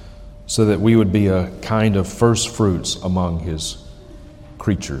truth, so that we would be a kind of first fruits among His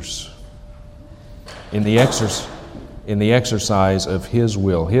creatures. In the exercise of His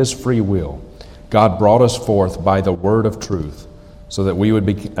will, His free will, God brought us forth by the word of truth, so that we would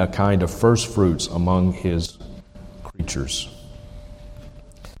be a kind of first fruits among His creatures.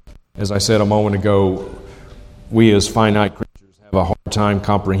 As I said a moment ago, we as finite creatures have a hard time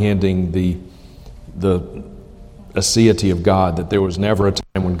comprehending the aseity of God, that there was never a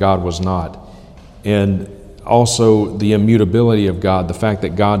time when God was not. And also the immutability of God, the fact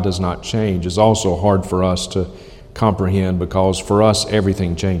that God does not change, is also hard for us to comprehend, because for us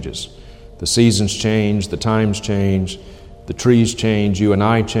everything changes. The seasons change, the times change, the trees change, you and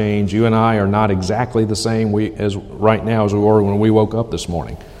I change. You and I are not exactly the same as right now as we were when we woke up this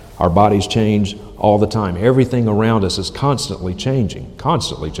morning. Our bodies change all the time. Everything around us is constantly changing,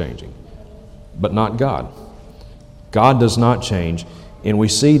 but not God. God does not change, and we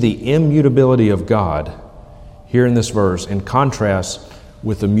see the immutability of God here in this verse in contrast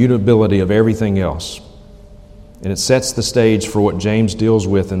with the mutability of everything else. And it sets the stage for what James deals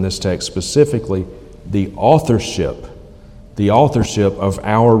with in this text, specifically the authorship of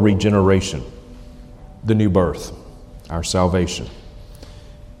our regeneration, the new birth, our salvation.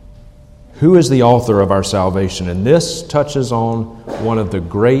 Who is the author of our salvation? And this touches on one of the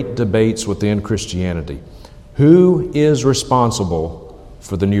great debates within Christianity. Who is responsible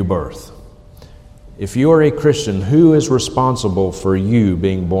for the new birth? If you are a Christian, who is responsible for you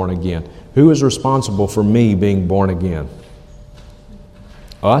being born again? Who is responsible for me being born again?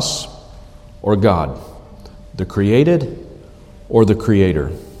 Us or God? The created or the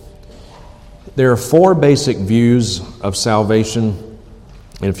Creator? There are 4 basic views of salvation,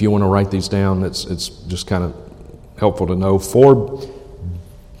 and if you want to write these down, it's just kind of helpful to know. 4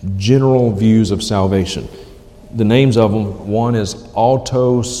 general views of salvation. The names of them, one is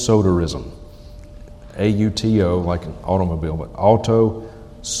auto-soterism. A-U-T-O, like an automobile, but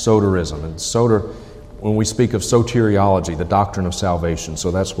auto-soterism. And soter, when we speak of soteriology, the doctrine of salvation,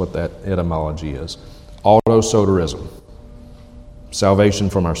 so that's what that etymology is. Auto-soterism. Salvation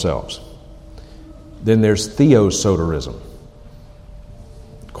from ourselves. Then there's theosoterism.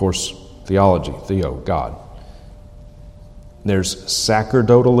 Of course, theology, theo, God. There's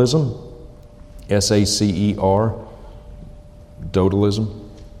sacerdotalism, S-A-C-E-R, dotalism.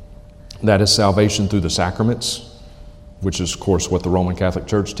 That is salvation through the sacraments, which is, of course, what the Roman Catholic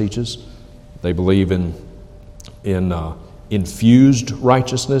Church teaches. They believe in infused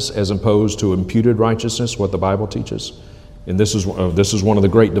righteousness as opposed to imputed righteousness, what the Bible teaches. And this is one of the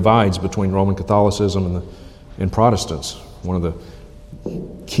great divides between Roman Catholicism and Protestants, one of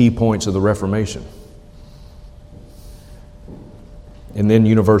the key points of the Reformation. And then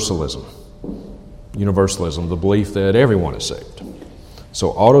universalism. Universalism, the belief that everyone is saved.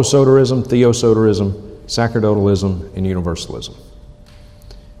 So autosoterism, theosoterism, sacerdotalism, and universalism.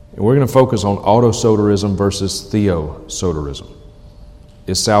 And we're going to focus on autosoterism versus theosoterism.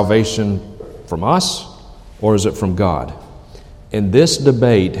 Is salvation from us or is it from God? And this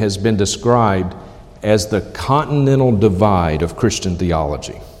debate has been described as the continental divide of Christian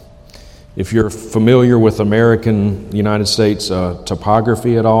theology. If you're familiar with American United States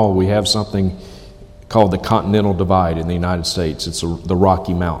topography at all, we have something called the Continental Divide in the United States. It's the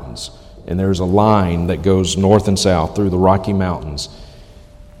Rocky Mountains. And there's a line that goes north and south through the Rocky Mountains.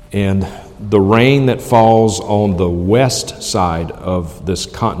 And the rain that falls on the west side of this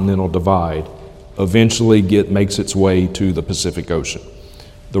Continental Divide eventually makes its way to the Pacific Ocean.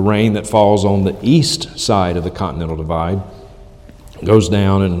 The rain that falls on the east side of the Continental Divide goes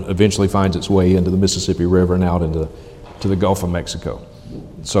down and eventually finds its way into the Mississippi River and out into the Gulf of Mexico.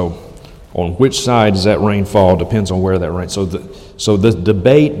 So on which side does that rain fall depends on where that rain. So the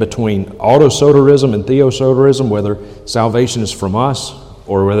debate between autosoterism and theosoterism, whether salvation is from us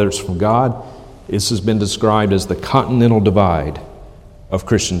or whether it's from God, this has been described as the continental divide of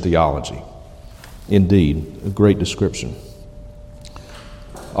Christian theology. Indeed, a great description.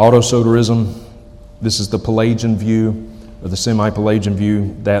 Autosoterism, this is the Pelagian view, or the semi-Pelagian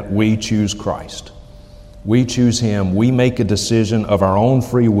view, that we choose Christ. We choose Him. We make a decision of our own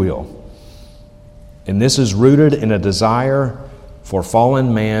free will. And this is rooted in a desire for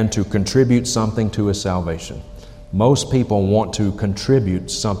fallen man to contribute something to his salvation. Most people want to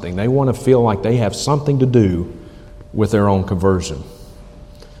contribute something. They want to feel like they have something to do with their own conversion.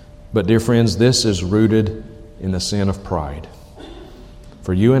 But dear friends, this is rooted in the sin of pride.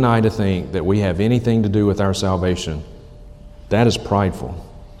 For you and I to think that we have anything to do with our salvation, that is prideful,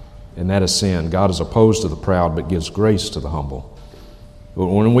 and that is sin. God is opposed to the proud, but gives grace to the humble. But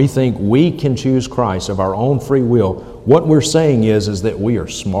when we think we can choose Christ of our own free will, what we're saying is that we are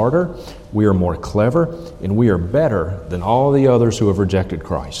smarter, we are more clever, and we are better than all the others who have rejected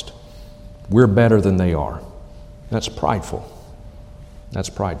Christ. We're better than they are. That's prideful. That's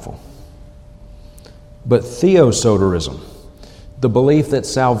prideful. But theosoterism, the belief that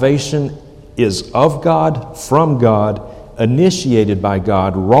salvation is of God, from God, initiated by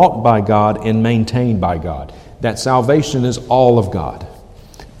God, wrought by God, and maintained by God. That salvation is all of God.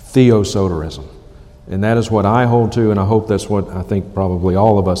 Theosoterism. And that is what I hold to, and I hope that's what I think probably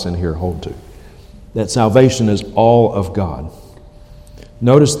all of us in here hold to. That salvation is all of God.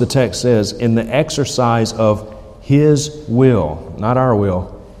 Notice the text says, in the exercise of His will, not our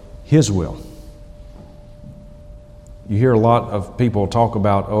will, His will. You hear a lot of people talk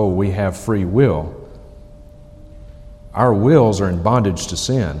about, we have free will. Our wills are in bondage to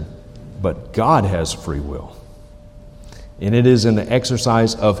sin, but God has free will. And it is in the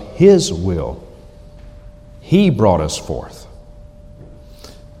exercise of His will. He brought us forth.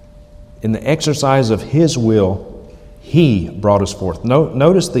 In the exercise of His will, He brought us forth.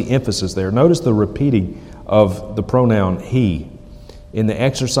 Notice the emphasis there. Notice the repeating of the pronoun He. In the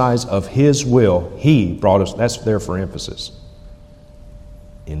exercise of His will, He brought us. That's there for emphasis.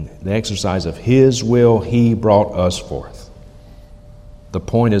 In the exercise of His will, He brought us forth. The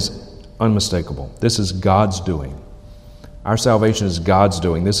point is unmistakable. This is God's doing. Our salvation is God's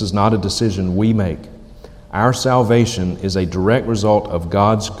doing. This is not a decision we make. Our salvation is a direct result of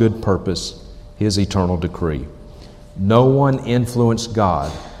God's good purpose, His eternal decree. No one influenced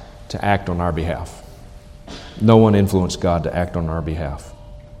God to act on our behalf. No one influenced God to act on our behalf.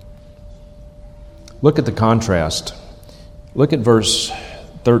 Look at the contrast. Look at verse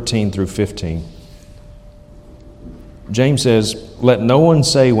 13 through 15. James says, "Let no one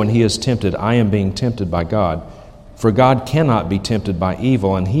say when he is tempted, I am being tempted by God. For God cannot be tempted by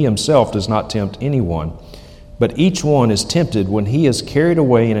evil, and He Himself does not tempt anyone. But each one is tempted when he is carried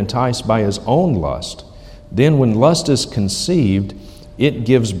away and enticed by his own lust. Then when lust is conceived, it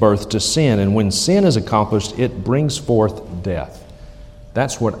gives birth to sin. And when sin is accomplished, it brings forth death."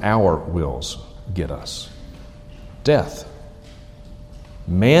 That's what our wills get us. Death.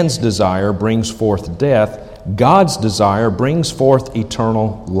 Man's desire brings forth death. God's desire brings forth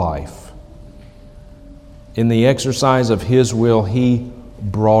eternal life. In the exercise of His will, He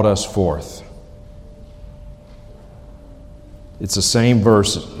brought us forth. It's the same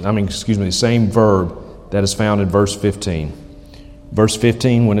the same verb that is found in verse 15. Verse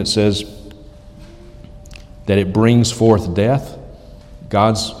 15, when it says that it brings forth death,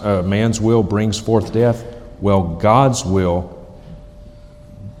 man's will brings forth death. Well, God's will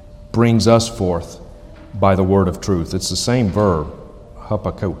brings us forth by the word of truth. It's the same verb,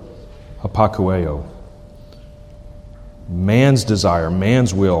 hapakueo. Man's desire,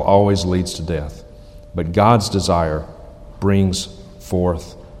 man's will always leads to death, but God's desire brings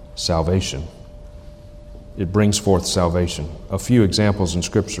forth salvation. It brings forth salvation. A few examples in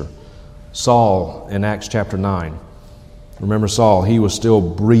Scripture. Saul in Acts chapter 9. Remember Saul, he was still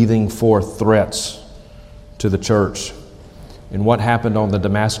breathing forth threats to the church. And what happened on the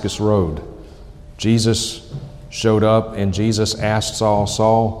Damascus Road? Jesus showed up and Jesus asked Saul,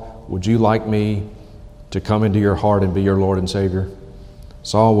 Saul, would you like me to come into your heart and be your Lord and Savior?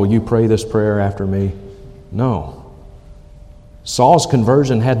 Saul, will you pray this prayer after me? No. Saul's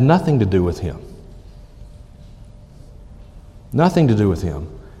conversion had nothing to do with him. Nothing to do with him.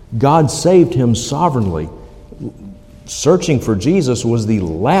 God saved him sovereignly. Searching for Jesus was the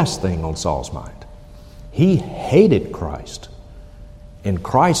last thing on Saul's mind. He hated Christ. And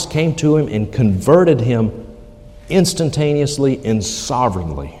Christ came to him and converted him instantaneously and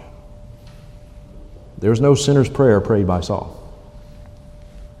sovereignly. There's no sinner's prayer prayed by Saul.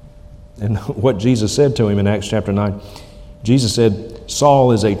 And what Jesus said to him in Acts chapter 9, Jesus said,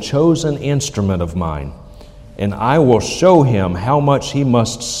 Saul is a chosen instrument of mine, and I will show him how much he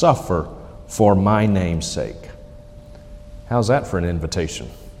must suffer for my name's sake. How's that for an invitation?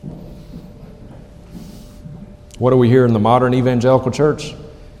 What do we hear in the modern evangelical church?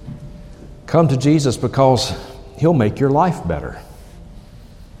 Come to Jesus because He'll make your life better.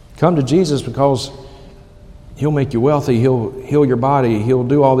 Come to Jesus because He'll make you wealthy, He'll heal your body, He'll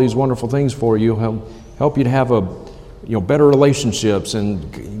do all these wonderful things for you, He'll help you to have better relationships,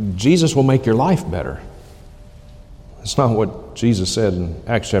 and Jesus will make your life better. That's not what Jesus said in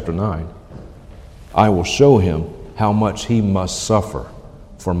Acts chapter 9. I will show him how much he must suffer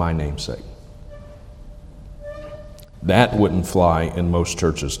for my name's sake. That wouldn't fly in most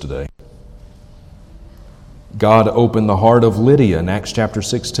churches today. God opened the heart of Lydia in Acts chapter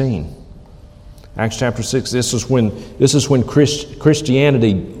 16. Acts chapter 6, this is when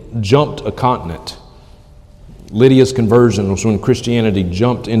Christianity jumped a continent. Lydia's conversion was when Christianity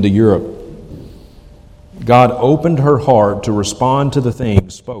jumped into Europe. God opened her heart to respond to the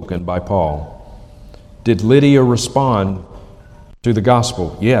things spoken by Paul. Did Lydia respond to the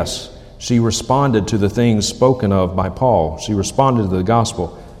gospel? Yes. She responded to the things spoken of by Paul. She responded to the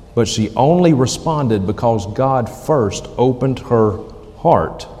gospel, but she only responded because God first opened her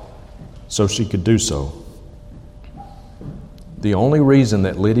heart so she could do so. The only reason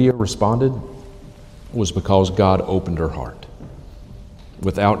that Lydia responded was because God opened her heart.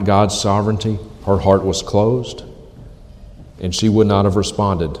 Without God's sovereignty, her heart was closed, and she would not have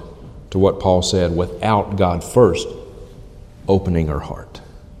responded to what Paul said without God first opening her heart.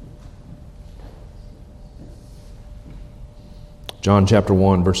 John chapter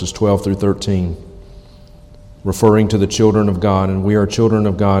 1, verses 12 through 13, referring to the children of God, and we are children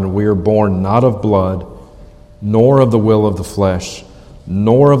of God, and we are born not of blood, nor of the will of the flesh,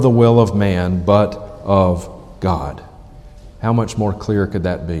 nor of the will of man, but of God. How much more clear could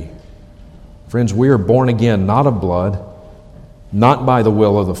that be? Friends, we are born again not of blood, not by the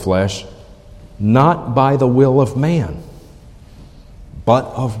will of the flesh, not by the will of man, but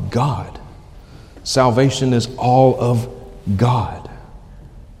of God. Salvation is all of God.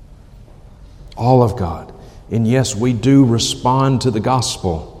 All of God. And yes, we do respond to the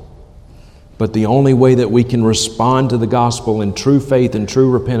gospel, but the only way that we can respond to the gospel in true faith and true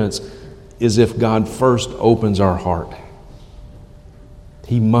repentance is if God first opens our heart.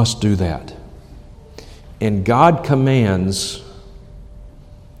 He must do that. And God commands,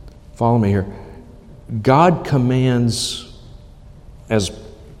 follow me here, God commands, as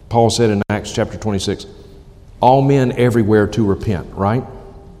Paul said in Acts chapter 26, all men everywhere to repent, right?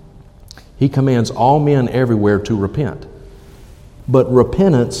 He commands all men everywhere to repent. But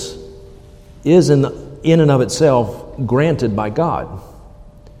repentance is in and of itself granted by God.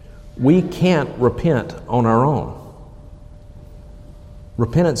 We can't repent on our own.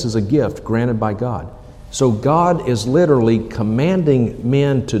 Repentance is a gift granted by God. So God is literally commanding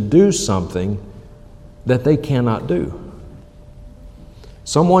men to do something that they cannot do.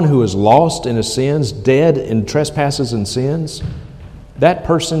 Someone who is lost in his sins, dead in trespasses and sins, that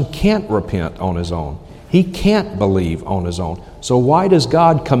person can't repent on his own. He can't believe on his own. So why does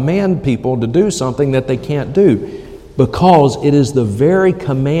God command people to do something that they can't do? Because it is the very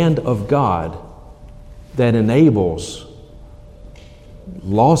command of God that enables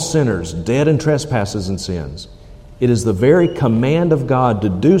lost sinners, dead in trespasses and sins. It is the very command of God to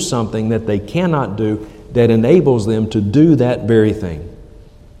do something that they cannot do that enables them to do that very thing.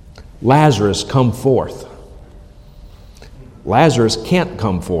 Lazarus, come forth. Lazarus can't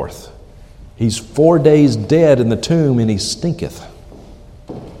come forth. He's 4 days dead in the tomb, and he stinketh.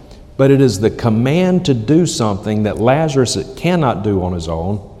 But it is the command to do something that Lazarus cannot do on his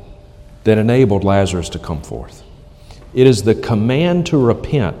own that enabled Lazarus to come forth. It is the command to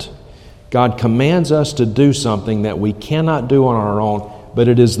repent. God commands us to do something that we cannot do on our own, but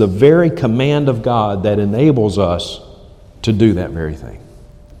it is the very command of God that enables us to do that very thing.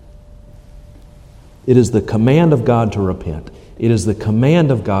 It is the command of God to repent. It is the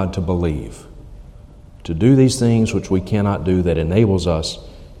command of God to believe, to do these things which we cannot do that enables us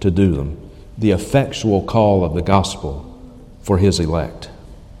to do them. The effectual call of the gospel for His elect.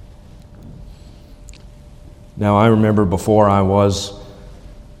 Now, I remember before I was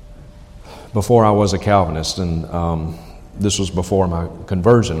a Calvinist, and this was before my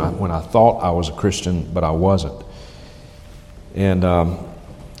conversion, when I thought I was a Christian, but I wasn't. And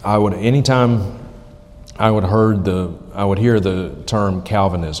anytime I would hear the term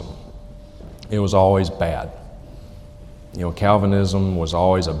Calvinism, it was always bad. Calvinism was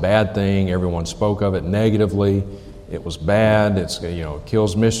always a bad thing. Everyone spoke of it negatively. It was bad. It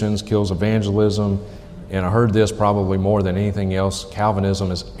kills missions, kills evangelism. And I heard this probably more than anything else.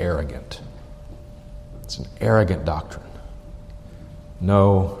 Calvinism is arrogant. It's an arrogant doctrine.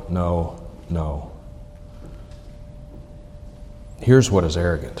 No, no, no. Here's what is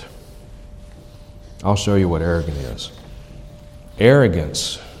arrogant. I'll show you what arrogant is.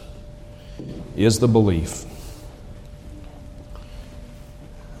 Arrogance is the belief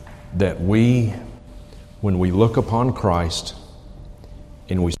that when we look upon Christ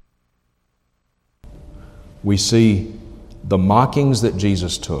and we see the mockings that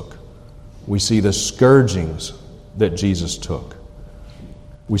Jesus took, we see the scourgings that Jesus took,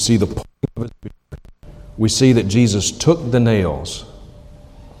 we see the pointing of His beard, we see that Jesus took the nails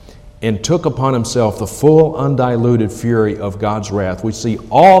and took upon Himself the full undiluted fury of God's wrath. We see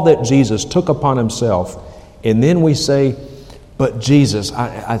all that Jesus took upon Himself, and then we say, but Jesus,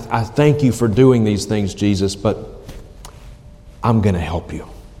 I thank you for doing these things, Jesus, but I'm going to help you.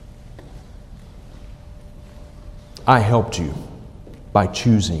 I helped you by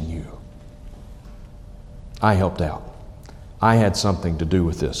choosing you. I helped out. I had something to do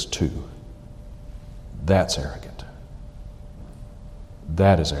with this too. That's arrogant.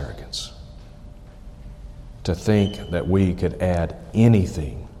 That is arrogance. To think that we could add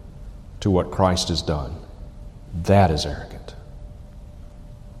anything to what Christ has done, that is arrogant.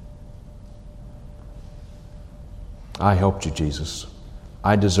 I helped you, Jesus.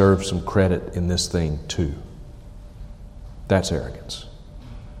 I deserve some credit in this thing too. That's arrogance.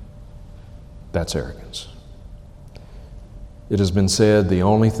 That's arrogance. It has been said the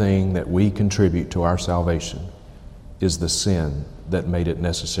only thing that we contribute to our salvation is the sin that made it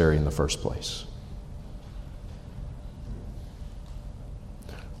necessary in the first place.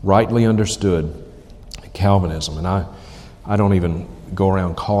 Rightly understood, Calvinism, and I don't even go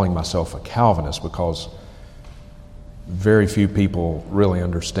around calling myself a Calvinist because very few people really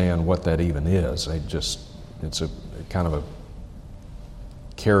understand what that even is. It's a kind of a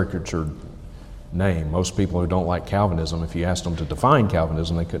caricatured name. Most people who don't like Calvinism, if you asked them to define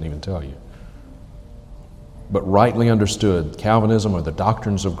Calvinism, they couldn't even tell you. But rightly understood, Calvinism, or the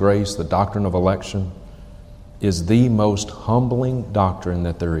doctrines of grace, the doctrine of election, is the most humbling doctrine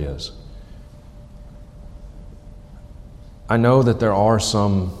that there is. I know that there are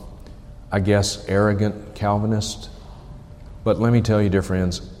some, arrogant Calvinists, but let me tell you, dear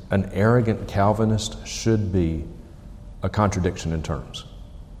friends, an arrogant Calvinist should be a contradiction in terms.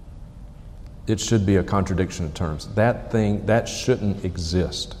 It should be a contradiction in terms. That shouldn't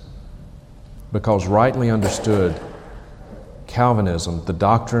exist. Because rightly understood, Calvinism, the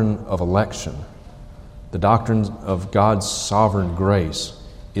doctrine of election, the doctrine of God's sovereign grace,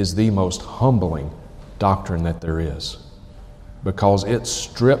 is the most humbling doctrine that there is. Because it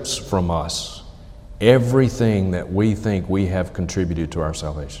strips from us everything that we think we have contributed to our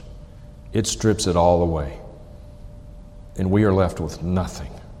salvation. It strips it all away. And we are left with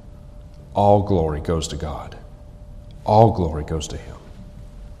nothing. All glory goes to God. All glory goes to Him.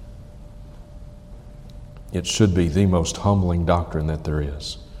 It should be the most humbling doctrine that there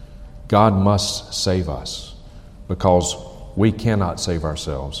is. God must save us because we cannot save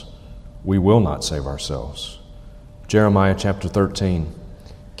ourselves. We will not save ourselves. Jeremiah chapter 13.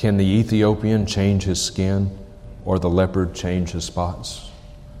 Can the Ethiopian change his skin or the leopard change his spots?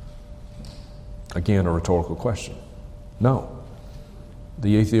 Again, a rhetorical question. No.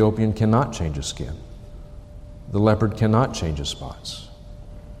 The Ethiopian cannot change his skin. The leopard cannot change his spots.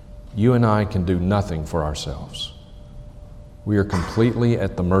 You and I can do nothing for ourselves. We are completely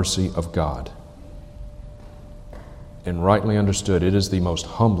at the mercy of God. and rightly understood, it is the most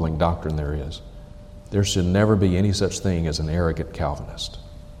humbling doctrine there is. There should never be any such thing as an arrogant Calvinist.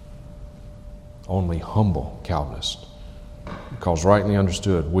 Only humble Calvinists. Because rightly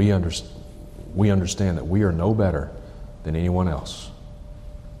understood, we understand that we are no better than anyone else.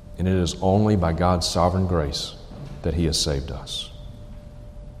 And it is only by God's sovereign grace that He has saved us.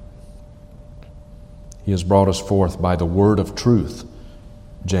 He has brought us forth by the word of truth,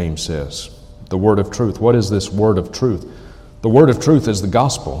 James says. The word of truth. What is this word of truth? The word of truth is the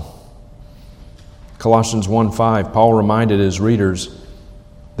gospel. Colossians 1:5, Paul reminded his readers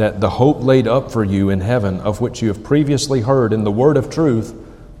that the hope laid up for you in heaven, of which you have previously heard in the word of truth,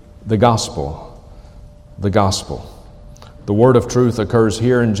 the gospel. The gospel. The word of truth occurs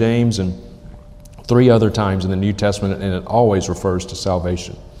here in James and 3 other times in the New Testament, and it always refers to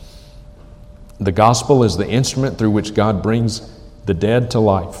salvation. The gospel is the instrument through which God brings the dead to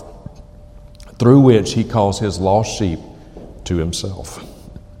life, through which He calls His lost sheep to Himself.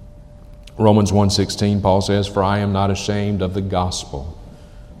 Romans 1:16, Paul says, "For I am not ashamed of the gospel,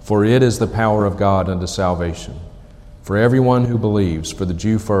 for it is the power of God unto salvation, for everyone who believes, for the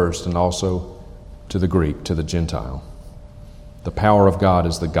Jew first, and also to the Greek, to the Gentile." The power of God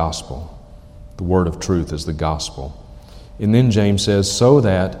is the gospel. The word of truth is the gospel. And then James says, so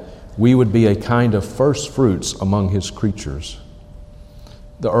that we would be a kind of first fruits among His creatures.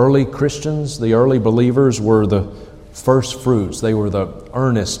 The early Christians, the early believers were the first fruits. They were the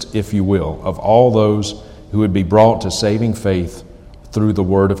earnest, if you will, of all those who would be brought to saving faith through the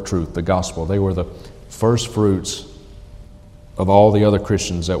word of truth, the gospel. They were the first fruits of all the other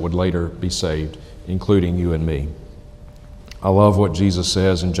Christians that would later be saved, including you and me. I love what Jesus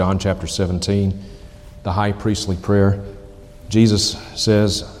says in John chapter 17, the high priestly prayer. Jesus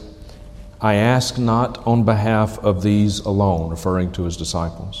says, "I ask not on behalf of these alone," referring to His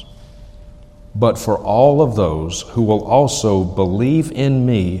disciples, "but for all of those who will also believe in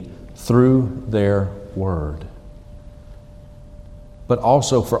me through their word." But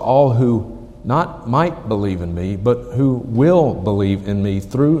also for all who not might believe in me, but who will believe in me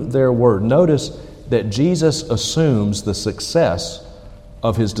through their word. Notice that Jesus assumes the success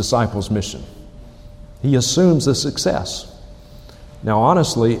of His disciples' mission. He assumes the success. Now,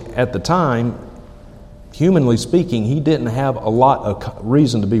 honestly, at the time, humanly speaking, He didn't have a lot of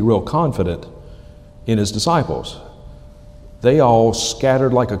reason to be real confident in His disciples. They all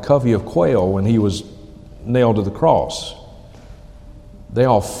scattered like a covey of quail when He was nailed to the cross. They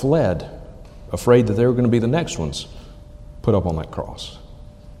all fled, afraid that they were going to be the next ones put up on that cross.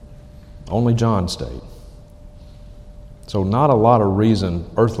 Only John stayed. So not a lot of reason,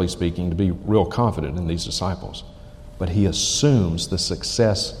 earthly speaking, to be real confident in these disciples. But He assumes the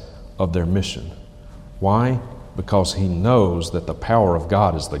success of their mission. Why? Because He knows that the power of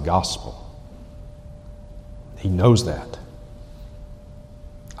God is the gospel. He knows that.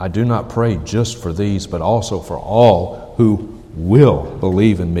 I do not pray just for these, but also for all who will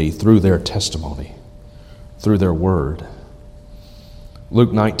believe in me through their testimony, through their word.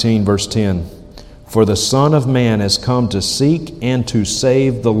 Luke 19, verse 10, "For the Son of Man has come to seek and to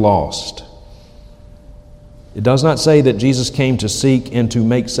save the lost." It does not say that Jesus came to seek and to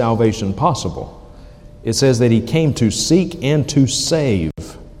make salvation possible. It says that He came to seek and to save.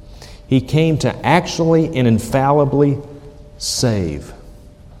 He came to actually and infallibly save.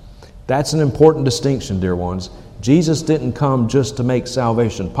 That's an important distinction, dear ones. Jesus didn't come just to make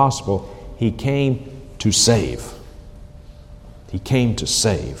salvation possible. He came to save. He came to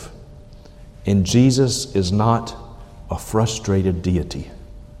save. And Jesus is not a frustrated deity.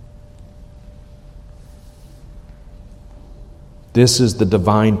 This is the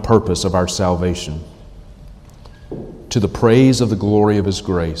divine purpose of our salvation, to the praise of the glory of His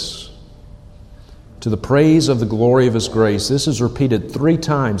grace. To the praise of the glory of His grace. This is repeated 3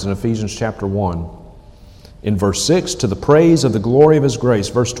 times in Ephesians chapter 1. In verse 6, to the praise of the glory of His grace.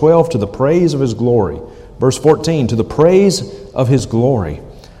 Verse 12, to the praise of His glory. Verse 14, to the praise of His glory.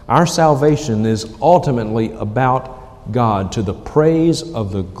 Our salvation is ultimately about God, to the praise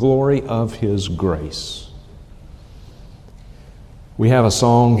of the glory of His grace. We have a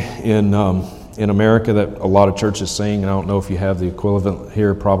song in America that a lot of churches sing. I don't know if you have the equivalent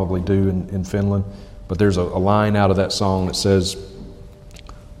here, probably do in Finland. But there's a line out of that song that says,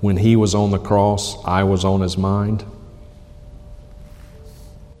 "When He was on the cross, I was on His mind."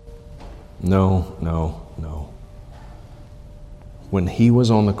 No. When He was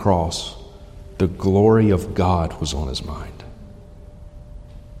on the cross, the glory of God was on His mind.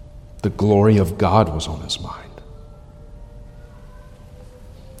 The glory of God was on His mind.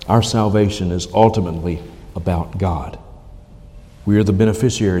 Our salvation is ultimately about God. We are the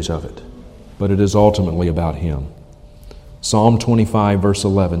beneficiaries of it, but it is ultimately about Him. Psalm 25, verse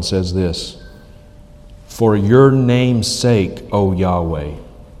 11 says this, "For your name's sake, O Yahweh,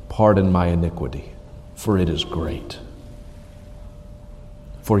 pardon my iniquity, for it is great."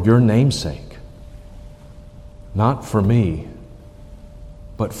 For your name's sake. Not for me,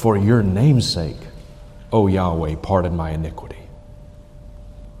 but for your name's sake, O Yahweh, pardon my iniquity.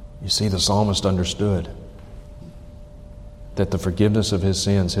 You see, the psalmist understood that the forgiveness of his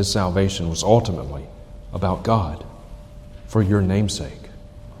sins, his salvation, was ultimately about God. For your name's sake,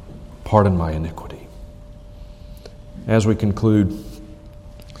 pardon my iniquity. As we conclude,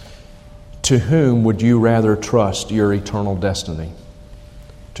 to whom would you rather trust your eternal destiny?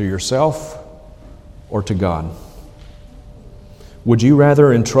 To yourself or to God? Would you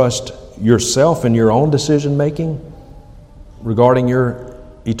rather entrust yourself in your own decision making regarding your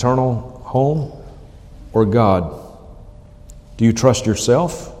eternal home or God? Do you trust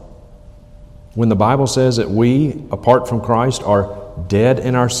yourself? When the Bible says that we, apart from Christ, are dead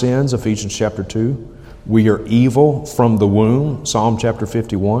in our sins, Ephesians chapter 2, we are evil from the womb, Psalm chapter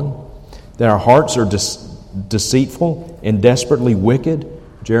 51, that our hearts are deceitful and desperately wicked,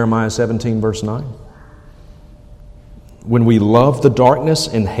 Jeremiah 17, verse 9. When we love the darkness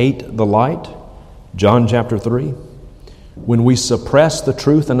and hate the light, John chapter 3. When we suppress the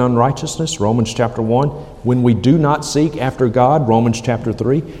truth and unrighteousness, Romans chapter 1. When we do not seek after God, Romans chapter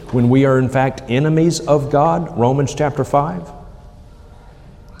 3. When we are in fact enemies of God, Romans chapter 5.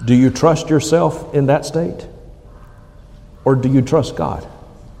 Do you trust yourself in that state? Or do you trust God?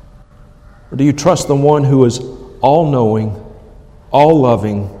 Or do you trust the one who is all-knowing,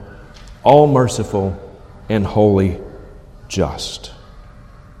 all-loving, all-merciful, and wholly just?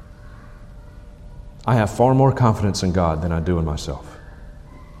 I have far more confidence in God than I do in myself.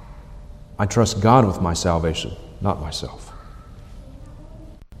 I trust God with my salvation, not myself.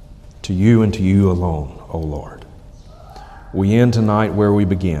 To you and to you alone, O Lord. We end tonight where we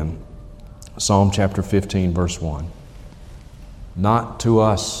began, Psalm chapter 15, verse 1. Not to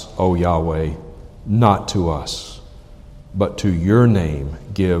us, O Yahweh, not to us, but to your name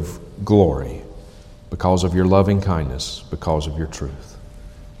give glory, because of your loving kindness, because of your truth.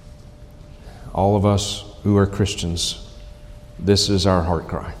 All of us who are Christians, this is our heart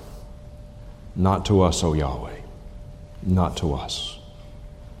cry. Not to us, O Yahweh, not to us,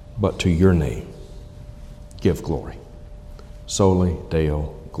 but to your name give glory. Soli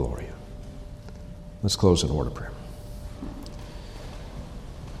Deo Gloria. Let's close in a word of prayer.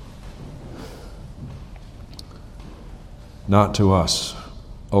 Not to us,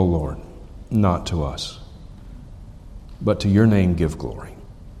 O Lord, not to us, but to your name give glory.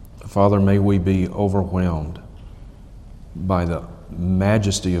 Father, may we be overwhelmed by the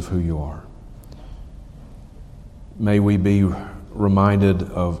majesty of who you are. May we be reminded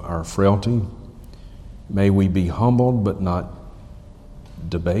of our frailty. May we be humbled but not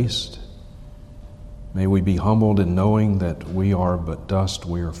debased. May we be humbled in knowing that we are but dust,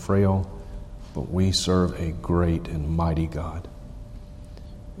 we are frail, but we serve a great and mighty God.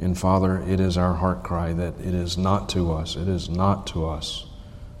 And Father, it is our heart cry that it is not to us,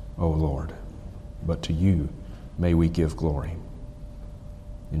 O Lord, but to you may we give glory.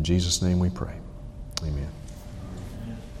 In Jesus' name we pray. Amen.